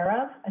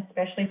aware of,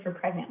 especially for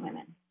pregnant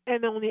women.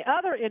 And on the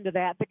other end of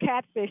that, the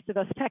catfish that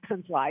us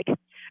Texans like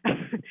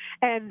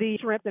and the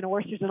shrimp and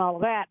oysters and all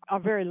of that are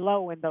very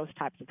low in those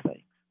types of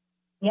things.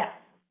 Yes.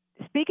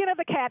 Speaking of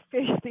the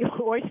catfish, the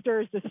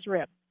oysters, the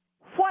shrimp,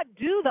 what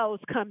do those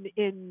come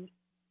in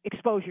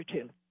exposure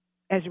to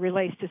as it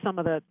relates to some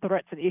of the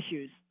threats and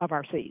issues of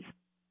our seas?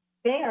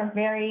 They are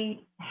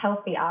very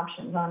healthy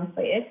options,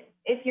 honestly.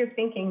 If you're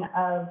thinking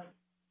of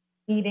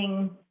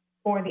eating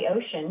for the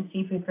ocean,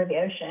 seafood for the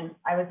ocean,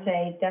 I would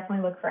say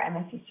definitely look for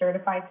MSC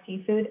certified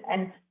seafood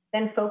and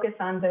then focus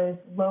on those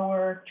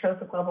lower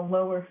trophic level,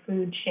 lower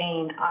food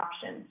chain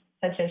options,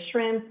 such as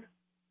shrimp,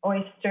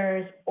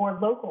 oysters, or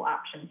local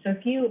options. So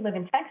if you live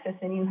in Texas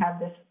and you have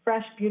this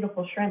fresh,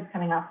 beautiful shrimp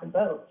coming off the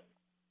boat,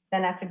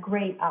 then that's a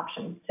great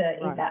option to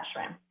eat that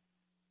shrimp.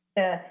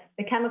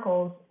 The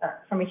chemicals,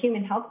 from a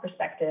human health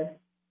perspective,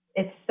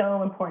 it's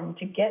so important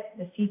to get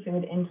the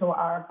seafood into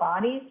our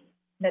bodies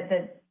that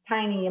the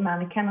tiny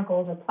amount of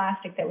chemicals or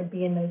plastic that would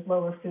be in those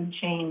lower food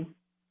chain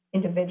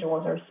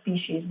individuals or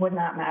species would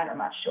not matter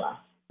much to us.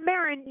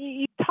 Maren,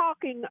 you're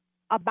talking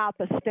about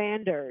the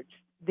standards,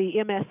 the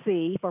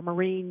MSC for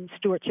Marine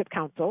Stewardship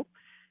Council,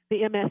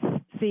 the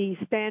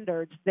MSC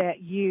standards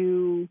that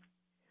you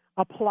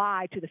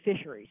apply to the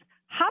fisheries.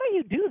 How do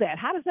you do that?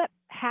 How does that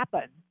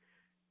happen?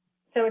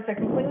 So it's a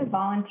completely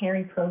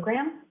voluntary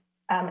program,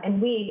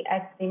 and we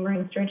at the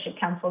Marine Stewardship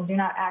Council do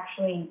not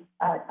actually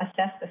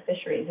assess the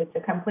fisheries. It's a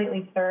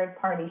completely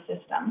third-party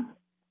system.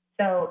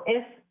 So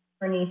if,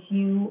 Bernice,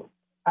 you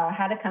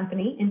had a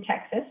company in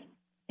Texas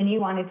and you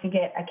wanted to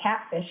get a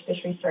catfish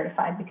fishery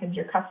certified because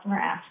your customer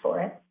asked for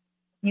it,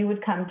 you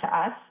would come to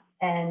us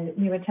and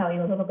we would tell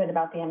you a little bit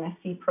about the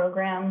MSC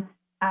program,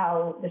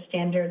 how the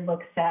standard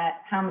looks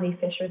at how many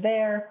fish are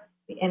there,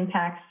 the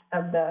impacts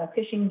of the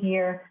fishing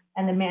gear,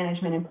 and the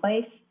management in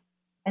place.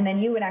 And then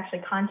you would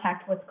actually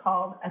contact what's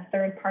called a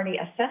third-party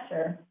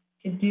assessor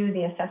to do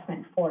the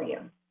assessment for you.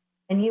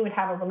 And you would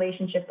have a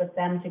relationship with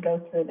them to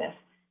go through this.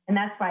 And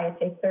that's why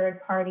it's a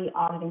third-party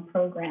auditing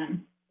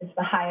program. It's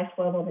the highest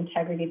level of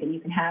integrity that you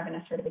can have in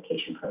a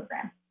certification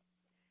program.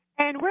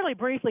 And really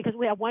briefly, because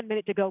we have 1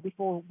 minute to go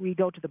before we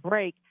go to the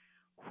break,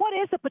 what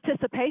is the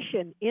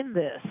participation in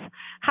this?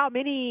 How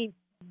many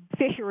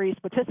fisheries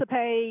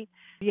participate?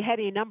 Do you have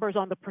any numbers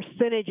on the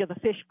percentage of the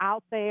fish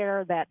out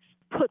there that's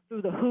put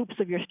through the hoops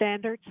of your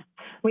standards?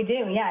 We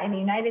do, yeah. In the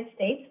United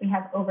States, we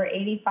have over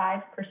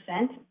 85%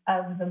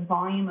 of the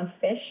volume of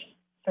fish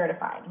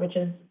certified, which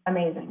is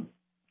amazing.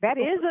 That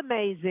is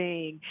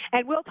amazing.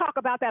 And we'll talk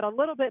about that a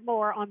little bit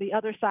more on the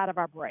other side of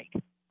our break.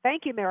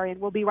 Thank you, Marion.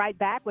 We'll be right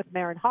back with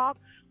Marion Hawk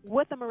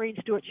with the Marine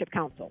Stewardship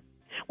Council.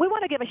 We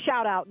want to give a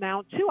shout out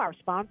now to our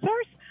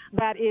sponsors.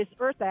 That is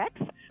EarthX,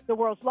 the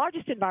world's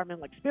largest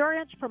environmental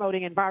experience,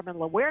 promoting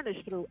environmental awareness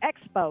through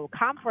expo,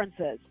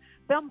 conferences,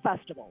 film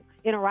festival,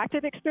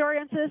 interactive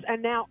experiences,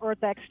 and now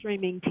EarthX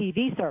streaming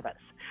TV service.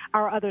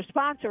 Our other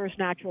sponsors,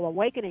 Natural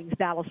Awakenings,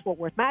 Dallas-Fort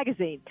Worth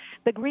Magazine,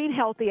 the Green,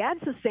 Healthy, and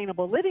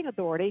Sustainable Living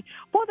Authority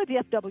for the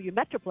DFW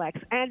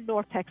Metroplex and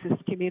North Texas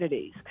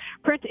communities.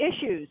 Print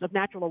issues of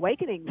Natural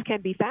Awakenings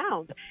can be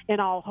found in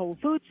all Whole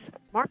Foods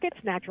markets,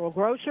 natural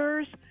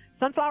grocers,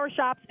 sunflower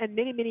shops, and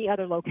many, many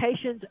other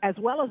locations, as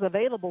well as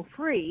available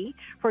free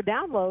for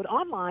download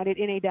online at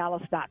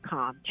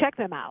nadallas.com. Check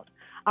them out.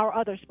 Our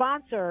other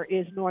sponsor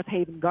is North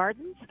Haven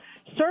Gardens,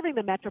 serving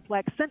the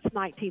Metroplex since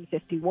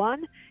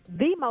 1951,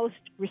 the most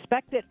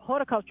respected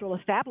horticultural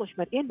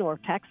establishment in North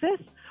Texas,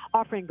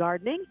 offering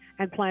gardening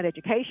and plant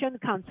education,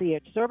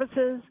 concierge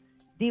services,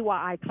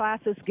 DIY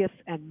classes, gifts,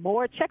 and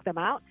more. Check them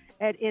out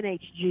at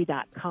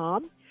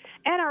nhg.com.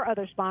 And our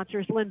other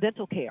sponsors, Lynn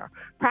Dental Care,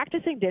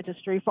 practicing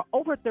dentistry for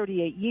over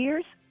 38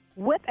 years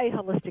with a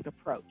holistic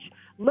approach,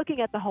 looking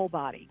at the whole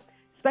body.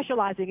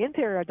 Specializing in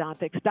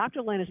periodontics,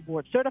 Dr. Lynn is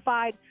board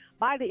certified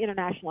by the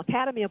International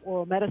Academy of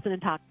Oral Medicine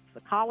and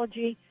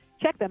Toxicology.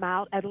 Check them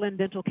out at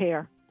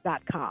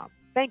lynndentalcare.com.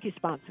 Thank you,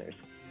 sponsors.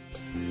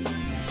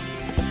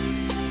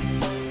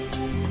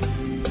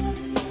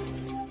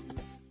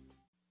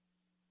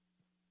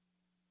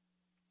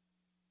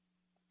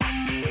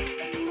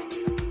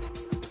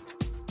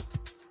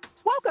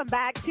 Welcome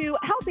back to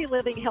Healthy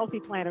Living, Healthy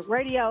Planet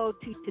Radio,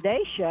 to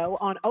today's show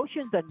on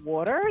oceans and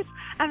waters.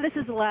 And this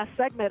is the last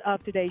segment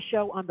of today's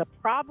show on the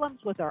problems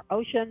with our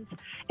oceans,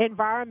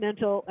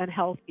 environmental and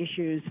health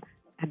issues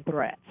and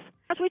threats.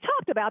 As we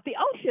talked about, the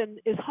ocean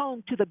is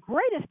home to the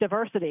greatest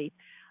diversity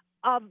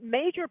of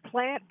major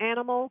plant,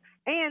 animal,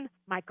 and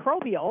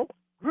microbial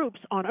groups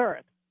on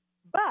Earth.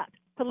 But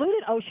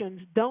polluted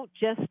oceans don't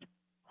just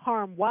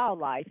harm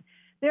wildlife.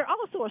 They're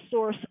also a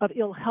source of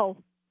ill health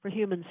for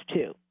humans,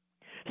 too.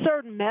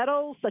 Certain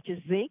metals, such as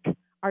zinc,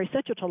 are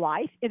essential to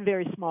life in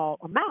very small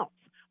amounts,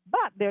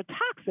 but they're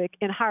toxic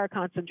in higher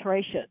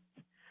concentrations.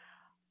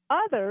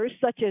 Others,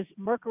 such as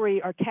mercury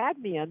or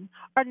cadmium,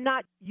 are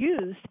not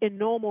used in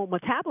normal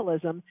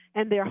metabolism,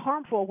 and they're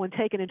harmful when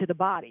taken into the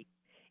body.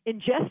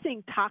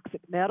 Ingesting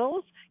toxic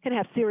metals can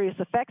have serious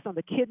effects on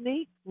the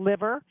kidney,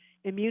 liver,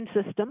 immune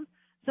system,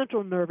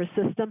 central nervous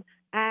system,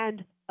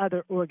 and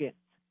other organs.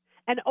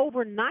 And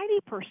over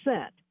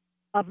 90%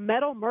 of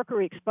metal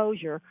mercury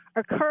exposure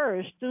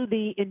occurs through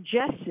the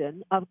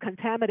ingestion of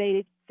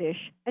contaminated fish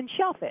and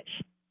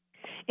shellfish.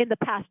 In the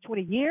past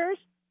 20 years,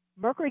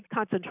 mercury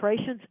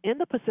concentrations in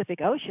the Pacific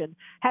Ocean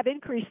have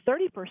increased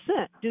 30%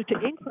 due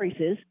to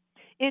increases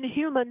in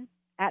human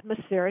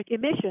atmospheric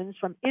emissions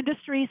from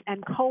industries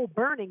and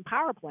coal-burning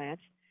power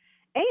plants,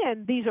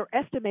 and these are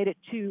estimated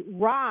to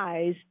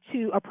rise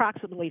to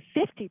approximately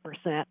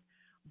 50%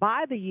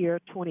 by the year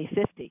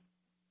 2050.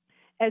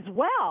 As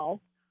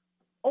well,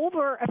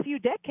 over a few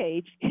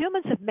decades,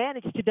 humans have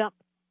managed to dump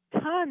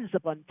tons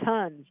upon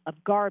tons of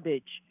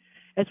garbage,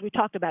 as we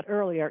talked about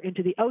earlier,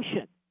 into the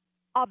ocean.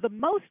 Of the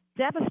most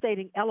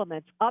devastating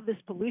elements of this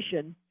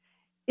pollution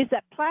is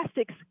that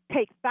plastics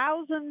take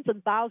thousands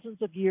and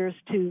thousands of years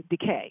to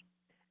decay.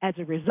 As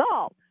a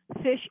result,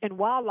 fish and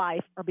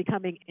wildlife are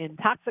becoming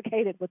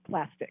intoxicated with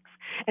plastics.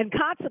 And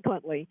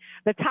consequently,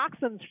 the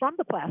toxins from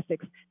the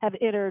plastics have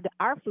entered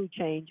our food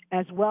chain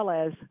as well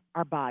as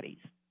our bodies.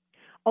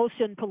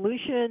 Ocean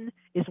pollution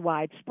is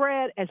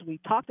widespread, as we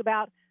talked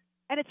about,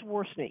 and it's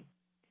worsening.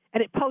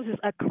 And it poses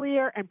a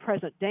clear and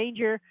present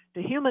danger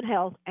to human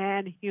health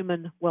and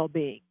human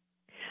well-being.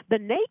 The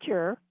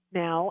nature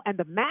now and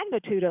the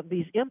magnitude of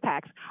these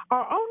impacts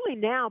are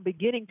only now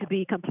beginning to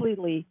be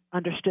completely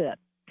understood.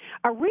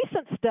 A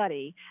recent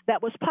study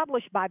that was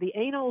published by the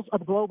Annals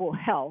of Global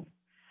Health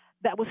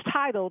that was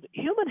titled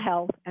Human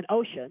Health and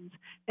Oceans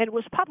and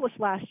was published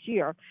last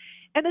year.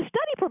 And the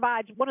study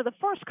provides one of the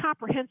first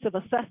comprehensive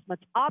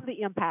assessments of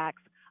the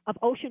impacts of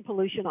ocean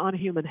pollution on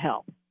human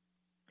health.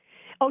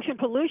 Ocean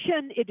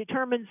pollution, it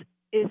determines,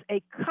 is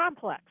a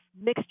complex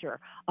mixture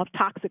of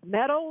toxic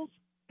metals,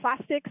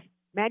 plastics,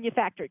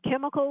 manufactured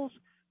chemicals,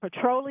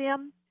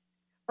 petroleum,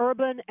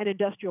 urban and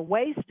industrial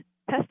waste,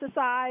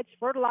 pesticides,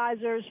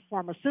 fertilizers,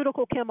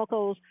 pharmaceutical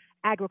chemicals,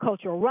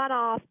 agricultural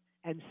runoff,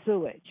 and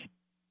sewage.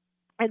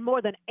 And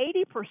more than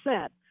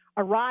 80%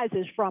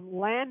 arises from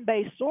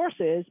land-based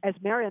sources, as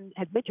Marion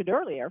had mentioned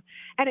earlier,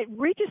 and it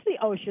reaches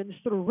the oceans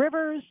through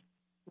rivers,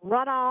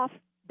 runoff,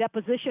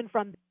 deposition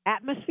from the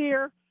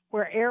atmosphere,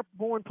 where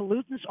airborne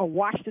pollutants are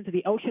washed into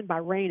the ocean by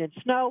rain and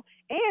snow,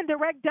 and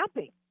direct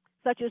dumping,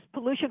 such as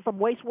pollution from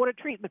wastewater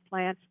treatment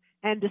plants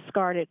and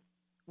discarded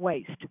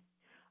waste.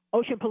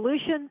 Ocean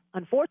pollution,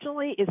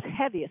 unfortunately, is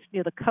heaviest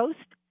near the coast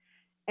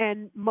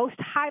and most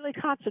highly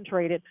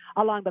concentrated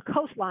along the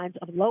coastlines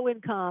of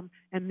low-income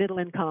and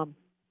middle-income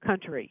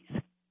countries.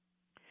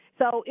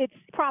 So it's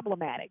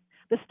problematic.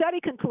 The study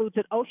concludes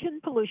that ocean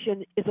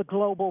pollution is a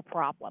global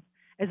problem.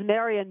 As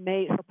Marion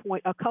made her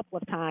point a couple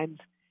of times,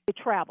 it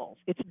travels.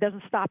 It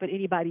doesn't stop at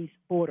anybody's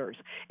borders.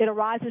 It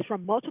arises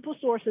from multiple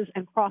sources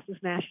and crosses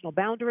national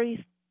boundaries,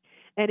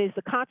 and is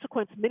the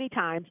consequence many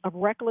times of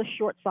reckless,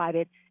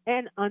 short-sighted,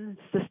 and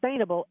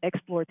unsustainable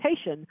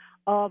exploitation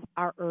of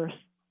our Earth's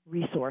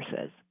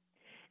resources.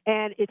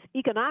 And its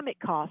economic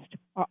costs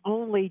are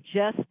only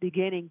just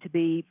beginning to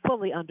be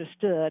fully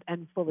understood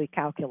and fully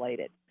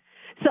calculated.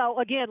 So,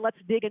 again, let's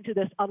dig into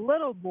this a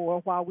little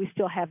more while we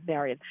still have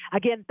Marion.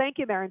 Again, thank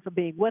you, Marion, for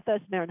being with us.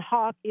 Marion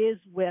Hawk is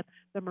with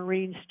the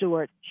Marine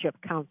Stewardship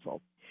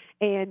Council,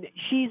 and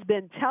she's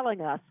been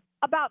telling us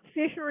about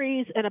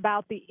fisheries and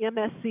about the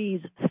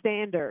MSC's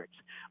standards.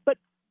 But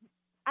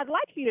I'd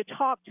like for you to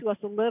talk to us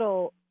a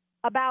little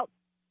about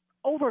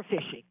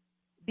overfishing,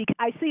 because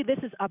I see this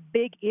is a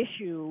big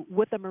issue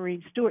with the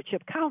Marine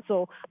Stewardship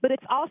Council, but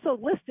it's also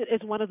listed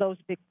as one of those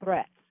big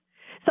threats.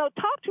 So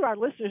talk to our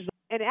listeners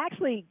and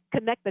actually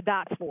connect the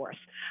dots for us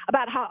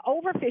about how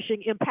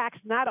overfishing impacts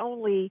not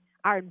only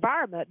our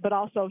environment, but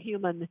also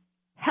human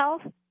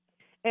health,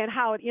 and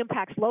how it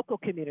impacts local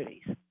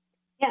communities.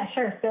 Yeah,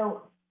 sure.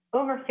 So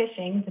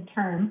overfishing, the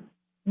term,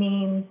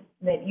 means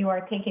that you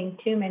are taking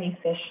too many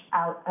fish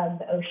out of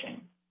the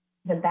ocean,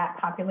 that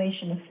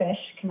population of fish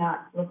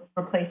cannot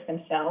replace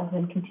themselves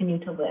and continue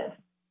to live.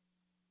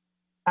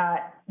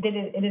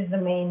 It is the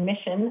main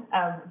mission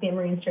of the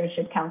Marine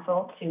Stewardship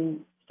Council to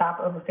stop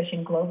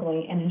overfishing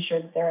globally and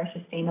ensure that there are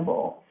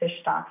sustainable fish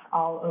stocks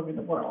all over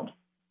the world.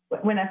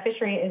 When a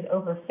fishery is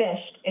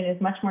overfished, it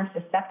is much more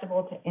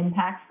susceptible to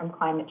impacts from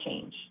climate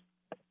change.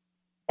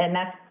 And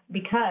that's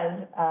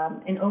because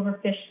an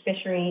overfished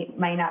fishery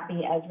might not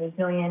be as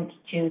resilient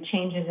to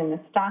changes in the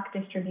stock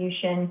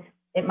distribution.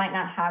 It might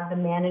not have the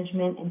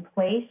management in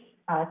place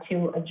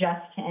to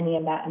adjust to any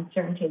of that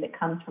uncertainty that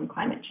comes from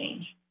climate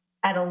change.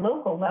 At a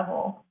local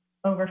level,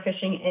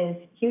 overfishing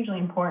is hugely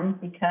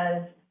important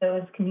because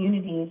those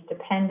communities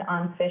depend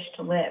on fish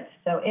to live.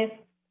 So if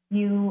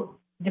you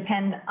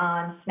depend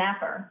on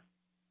snapper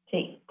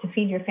to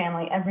feed your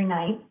family every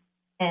night,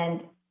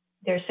 and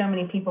there's so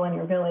many people in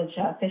your village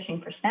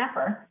fishing for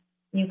snapper,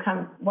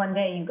 one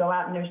day you go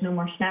out and there's no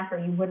more snapper,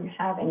 you wouldn't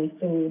have any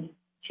food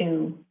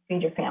to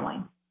feed your family.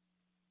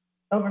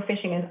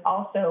 Overfishing is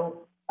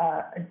also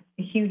a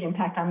huge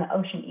impact on the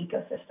ocean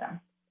ecosystem.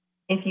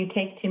 If you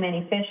take too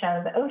many fish out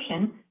of the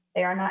ocean,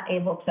 they are not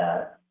able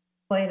to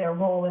play their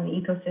role in the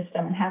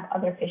ecosystem and have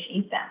other fish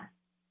eat them.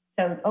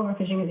 So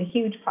overfishing is a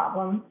huge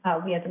problem.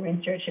 We at the Marine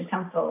Stewardship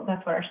Council,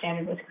 that's what our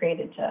standard was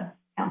created to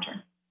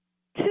counter.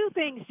 Two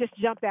things just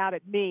jumped out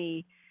at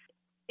me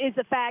is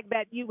the fact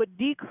that you would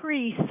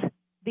decrease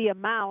the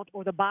amount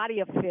or the body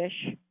of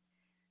fish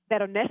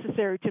that are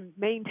necessary to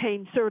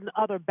maintain certain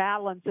other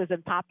balances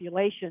and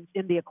populations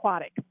in the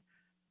aquatic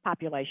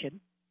population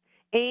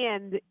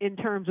and in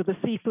terms of the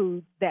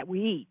seafood that we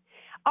eat.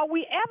 Are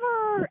we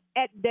ever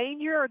at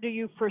danger, or do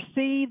you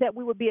foresee that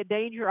we would be at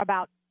danger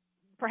about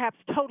perhaps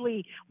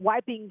totally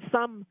wiping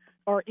some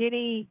or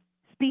any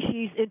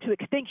species into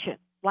extinction,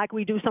 like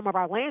we do some of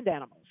our land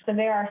animals? So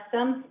there are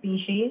some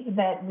species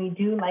that we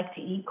do like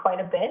to eat quite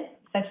a bit,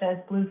 such as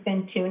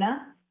bluefin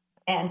tuna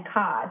and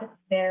cod.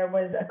 There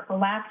was a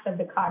collapse of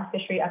the cod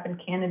fishery up in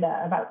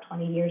Canada about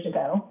 20 years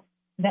ago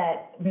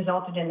that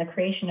resulted in the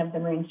creation of the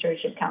Marine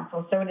Stewardship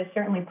Council. So it is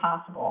certainly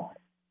possible.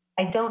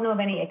 I don't know of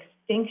any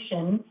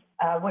extinctions.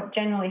 What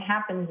generally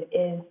happens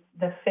is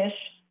the fish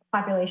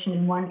population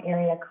in one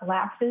area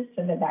collapses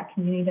so that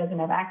community doesn't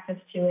have access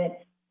to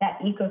it. That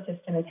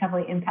ecosystem is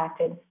heavily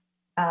impacted,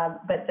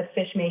 but the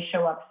fish may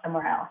show up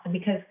somewhere else. And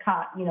because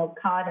cod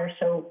are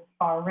so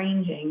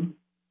far-ranging,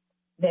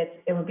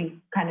 that it would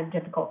be kind of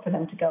difficult for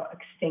them to go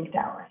extinct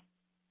outright.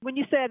 When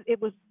you said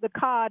it was the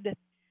cod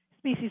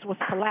species was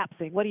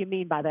collapsing, what do you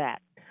mean by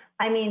that?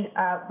 I mean,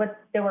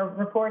 there were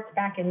reports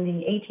back in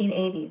the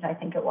 1880s, I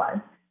think it was,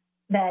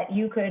 that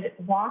you could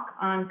walk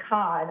on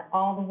cod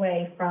all the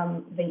way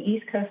from the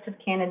east coast of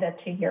Canada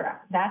to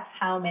Europe. That's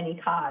how many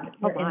cod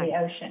were in the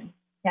ocean.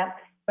 Yep.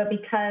 But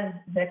because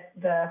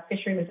the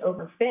fishery was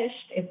overfished,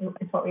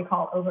 it's what we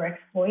call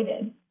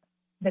overexploited.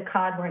 the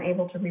cod weren't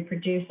able to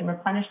reproduce and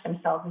replenish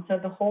themselves. And so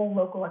the whole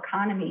local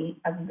economy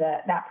of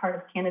that part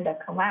of Canada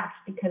collapsed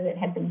because it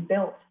had been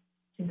built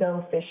to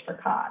go fish for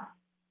cod.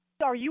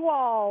 Are you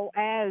all,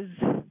 as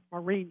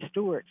marine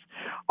stewards,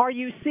 are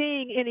you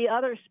seeing any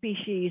other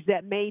species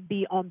that may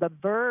be on the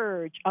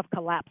verge of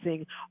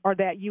collapsing or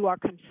that you are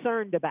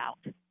concerned about?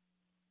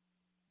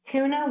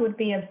 Tuna would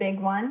be a big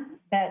one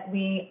that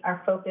we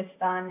are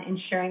focused on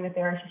ensuring that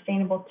there are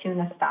sustainable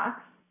tuna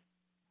stocks.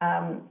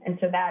 And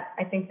so that,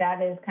 I think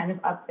that is kind of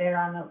up there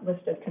on the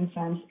list of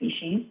concerned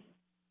species.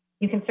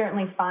 You can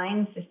certainly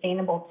find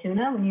sustainable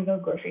tuna when you go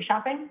grocery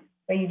shopping,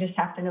 but you just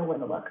have to know where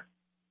to look.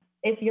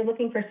 If you're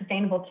looking for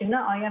sustainable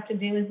tuna, all you have to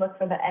do is look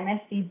for the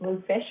MSC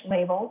Bluefish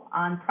label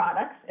on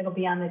products. It'll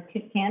be on the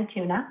canned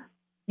tuna.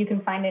 You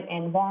can find it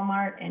in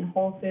Walmart, in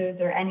Whole Foods,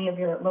 or any of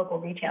your local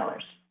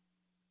retailers.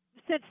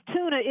 Since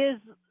tuna is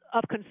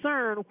of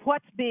concern,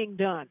 what's being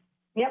done?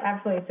 Yep,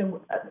 absolutely.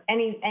 So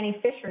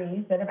any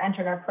fisheries that have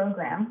entered our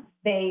program,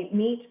 they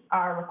meet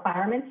our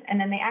requirements, and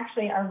then they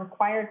actually are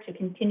required to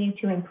continue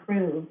to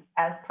improve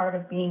as part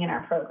of being in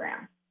our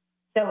program.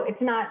 So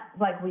it's not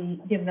like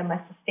we give them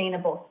a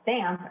sustainable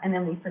stamp and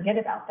then we forget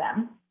about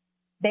them.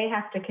 They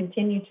have to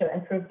continue to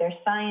improve their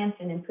science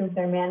and improve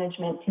their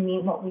management to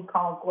meet what we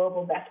call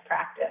global best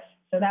practice.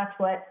 So that's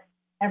what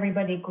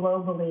everybody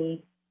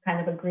globally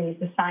kind of agrees,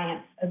 the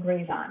science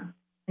agrees on.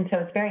 And so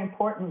it's very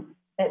important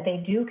that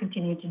they do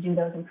continue to do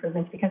those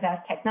improvements because as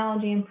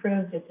technology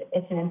improves,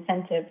 it's an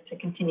incentive to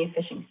continue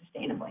fishing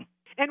sustainably.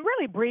 And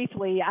really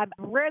briefly, I've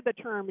read the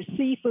term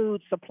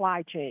seafood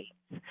supply chains.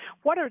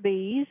 What are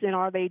these, and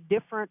are they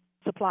different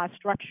supply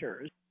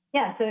structures?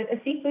 Yeah, so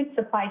a seafood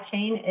supply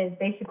chain is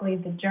basically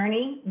the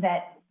journey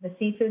that the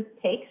seafood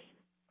takes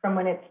from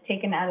when it's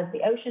taken out of the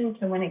ocean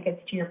to when it gets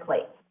to your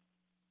plate.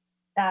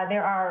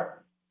 There are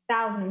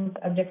thousands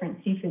of different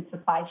seafood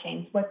supply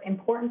chains. What's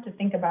important to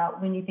think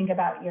about when you think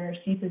about your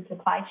seafood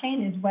supply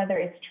chain is whether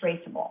it's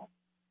traceable.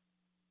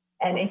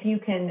 And if you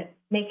can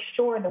make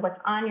sure that what's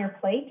on your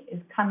plate is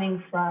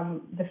coming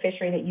from the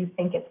fishery that you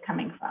think it's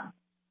coming from.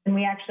 And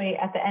we actually,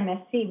 at the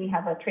MSC, we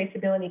have a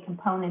traceability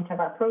component of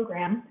our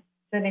program,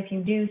 so that if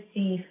you do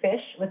see fish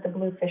with the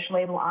Bluefish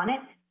label on it,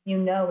 you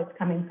know it's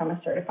coming from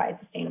a certified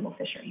sustainable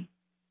fishery.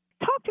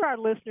 Talk to our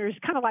listeners,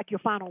 kind of like your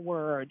final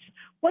words.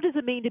 What does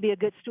it mean to be a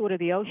good steward of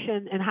the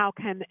ocean, and how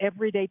can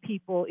everyday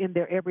people in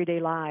their everyday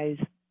lives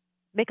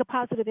make a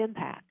positive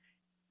impact?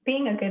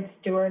 Being a good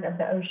steward of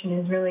the ocean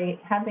is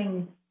really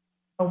having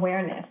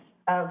awareness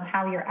of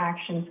how your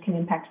actions can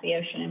impact the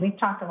ocean. And we've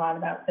talked a lot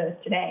about those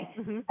today.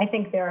 Mm-hmm. I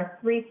think there are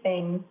three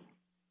things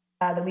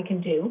that we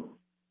can do.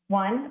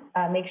 One,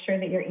 make sure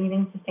that you're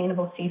eating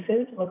sustainable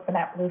seafood. Look for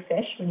that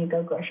Bluefish when you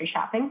go grocery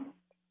shopping.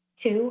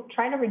 Two,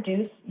 try to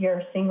reduce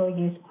your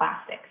single-use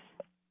plastics.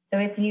 So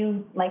if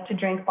you like to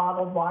drink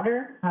bottled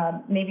water,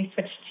 maybe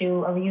switch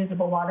to a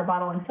reusable water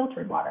bottle and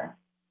filtered water.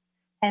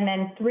 And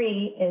then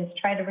three is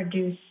try to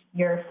reduce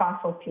your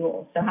fossil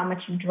fuels. So how much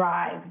you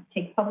drive,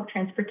 take public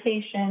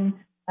transportation,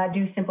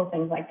 do simple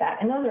things like that.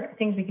 And those are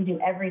things we can do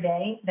every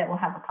day that will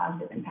have a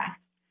positive impact.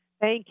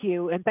 Thank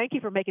you. And thank you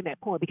for making that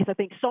point, because I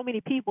think so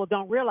many people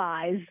don't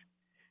realize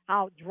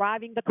how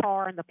driving the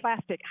car and the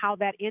plastic, how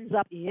that ends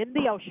up in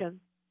the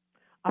ocean,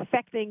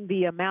 affecting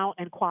the amount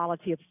and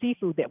quality of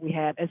seafood that we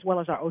have, as well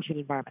as our ocean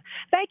environment.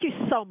 Thank you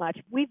so much.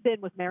 We've been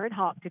with Marion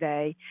Hawk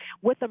today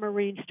with the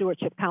Marine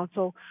Stewardship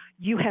Council.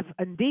 You have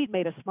indeed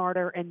made us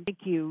smarter, and thank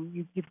you.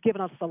 You've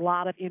given us a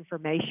lot of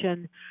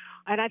information,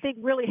 and I think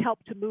really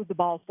helped to move the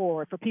ball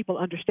forward for people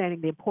understanding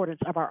the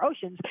importance of our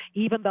oceans,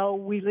 even though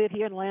we live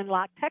here in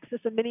landlocked Texas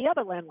and many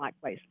other landlocked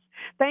places.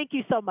 Thank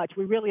you so much.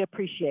 We really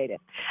appreciate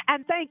it.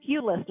 And thank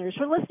you, listeners,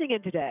 for listening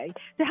in today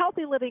to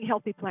Healthy Living,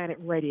 Healthy Planet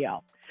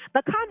Radio.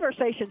 The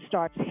conversation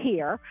starts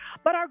here,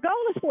 but our goal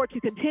is for it to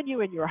continue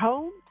in your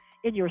home,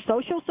 in your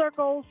social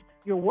circles,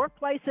 your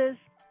workplaces,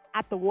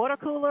 at the water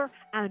cooler,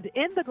 and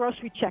in the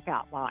grocery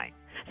checkout line,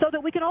 so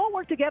that we can all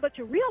work together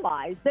to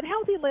realize that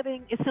healthy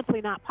living is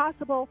simply not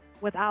possible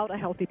without a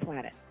healthy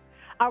planet.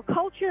 Our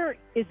culture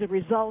is the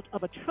result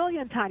of 1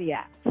 trillion tiny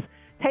acts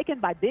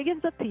taken by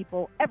billions of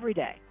people every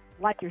day,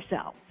 like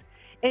yourselves.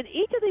 And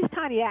each of these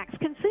tiny acts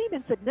can seem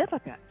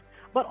insignificant,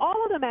 but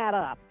all of them add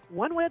up,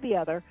 one way or the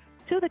other,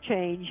 to the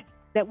change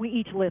that we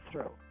each live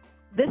through.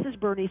 This is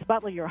Bernice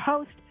Butler, your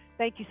host.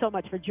 Thank you so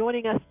much for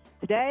joining us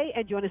today,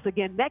 and join us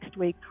again next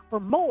week for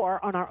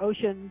more on our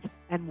oceans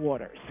and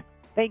waters.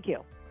 Thank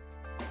you.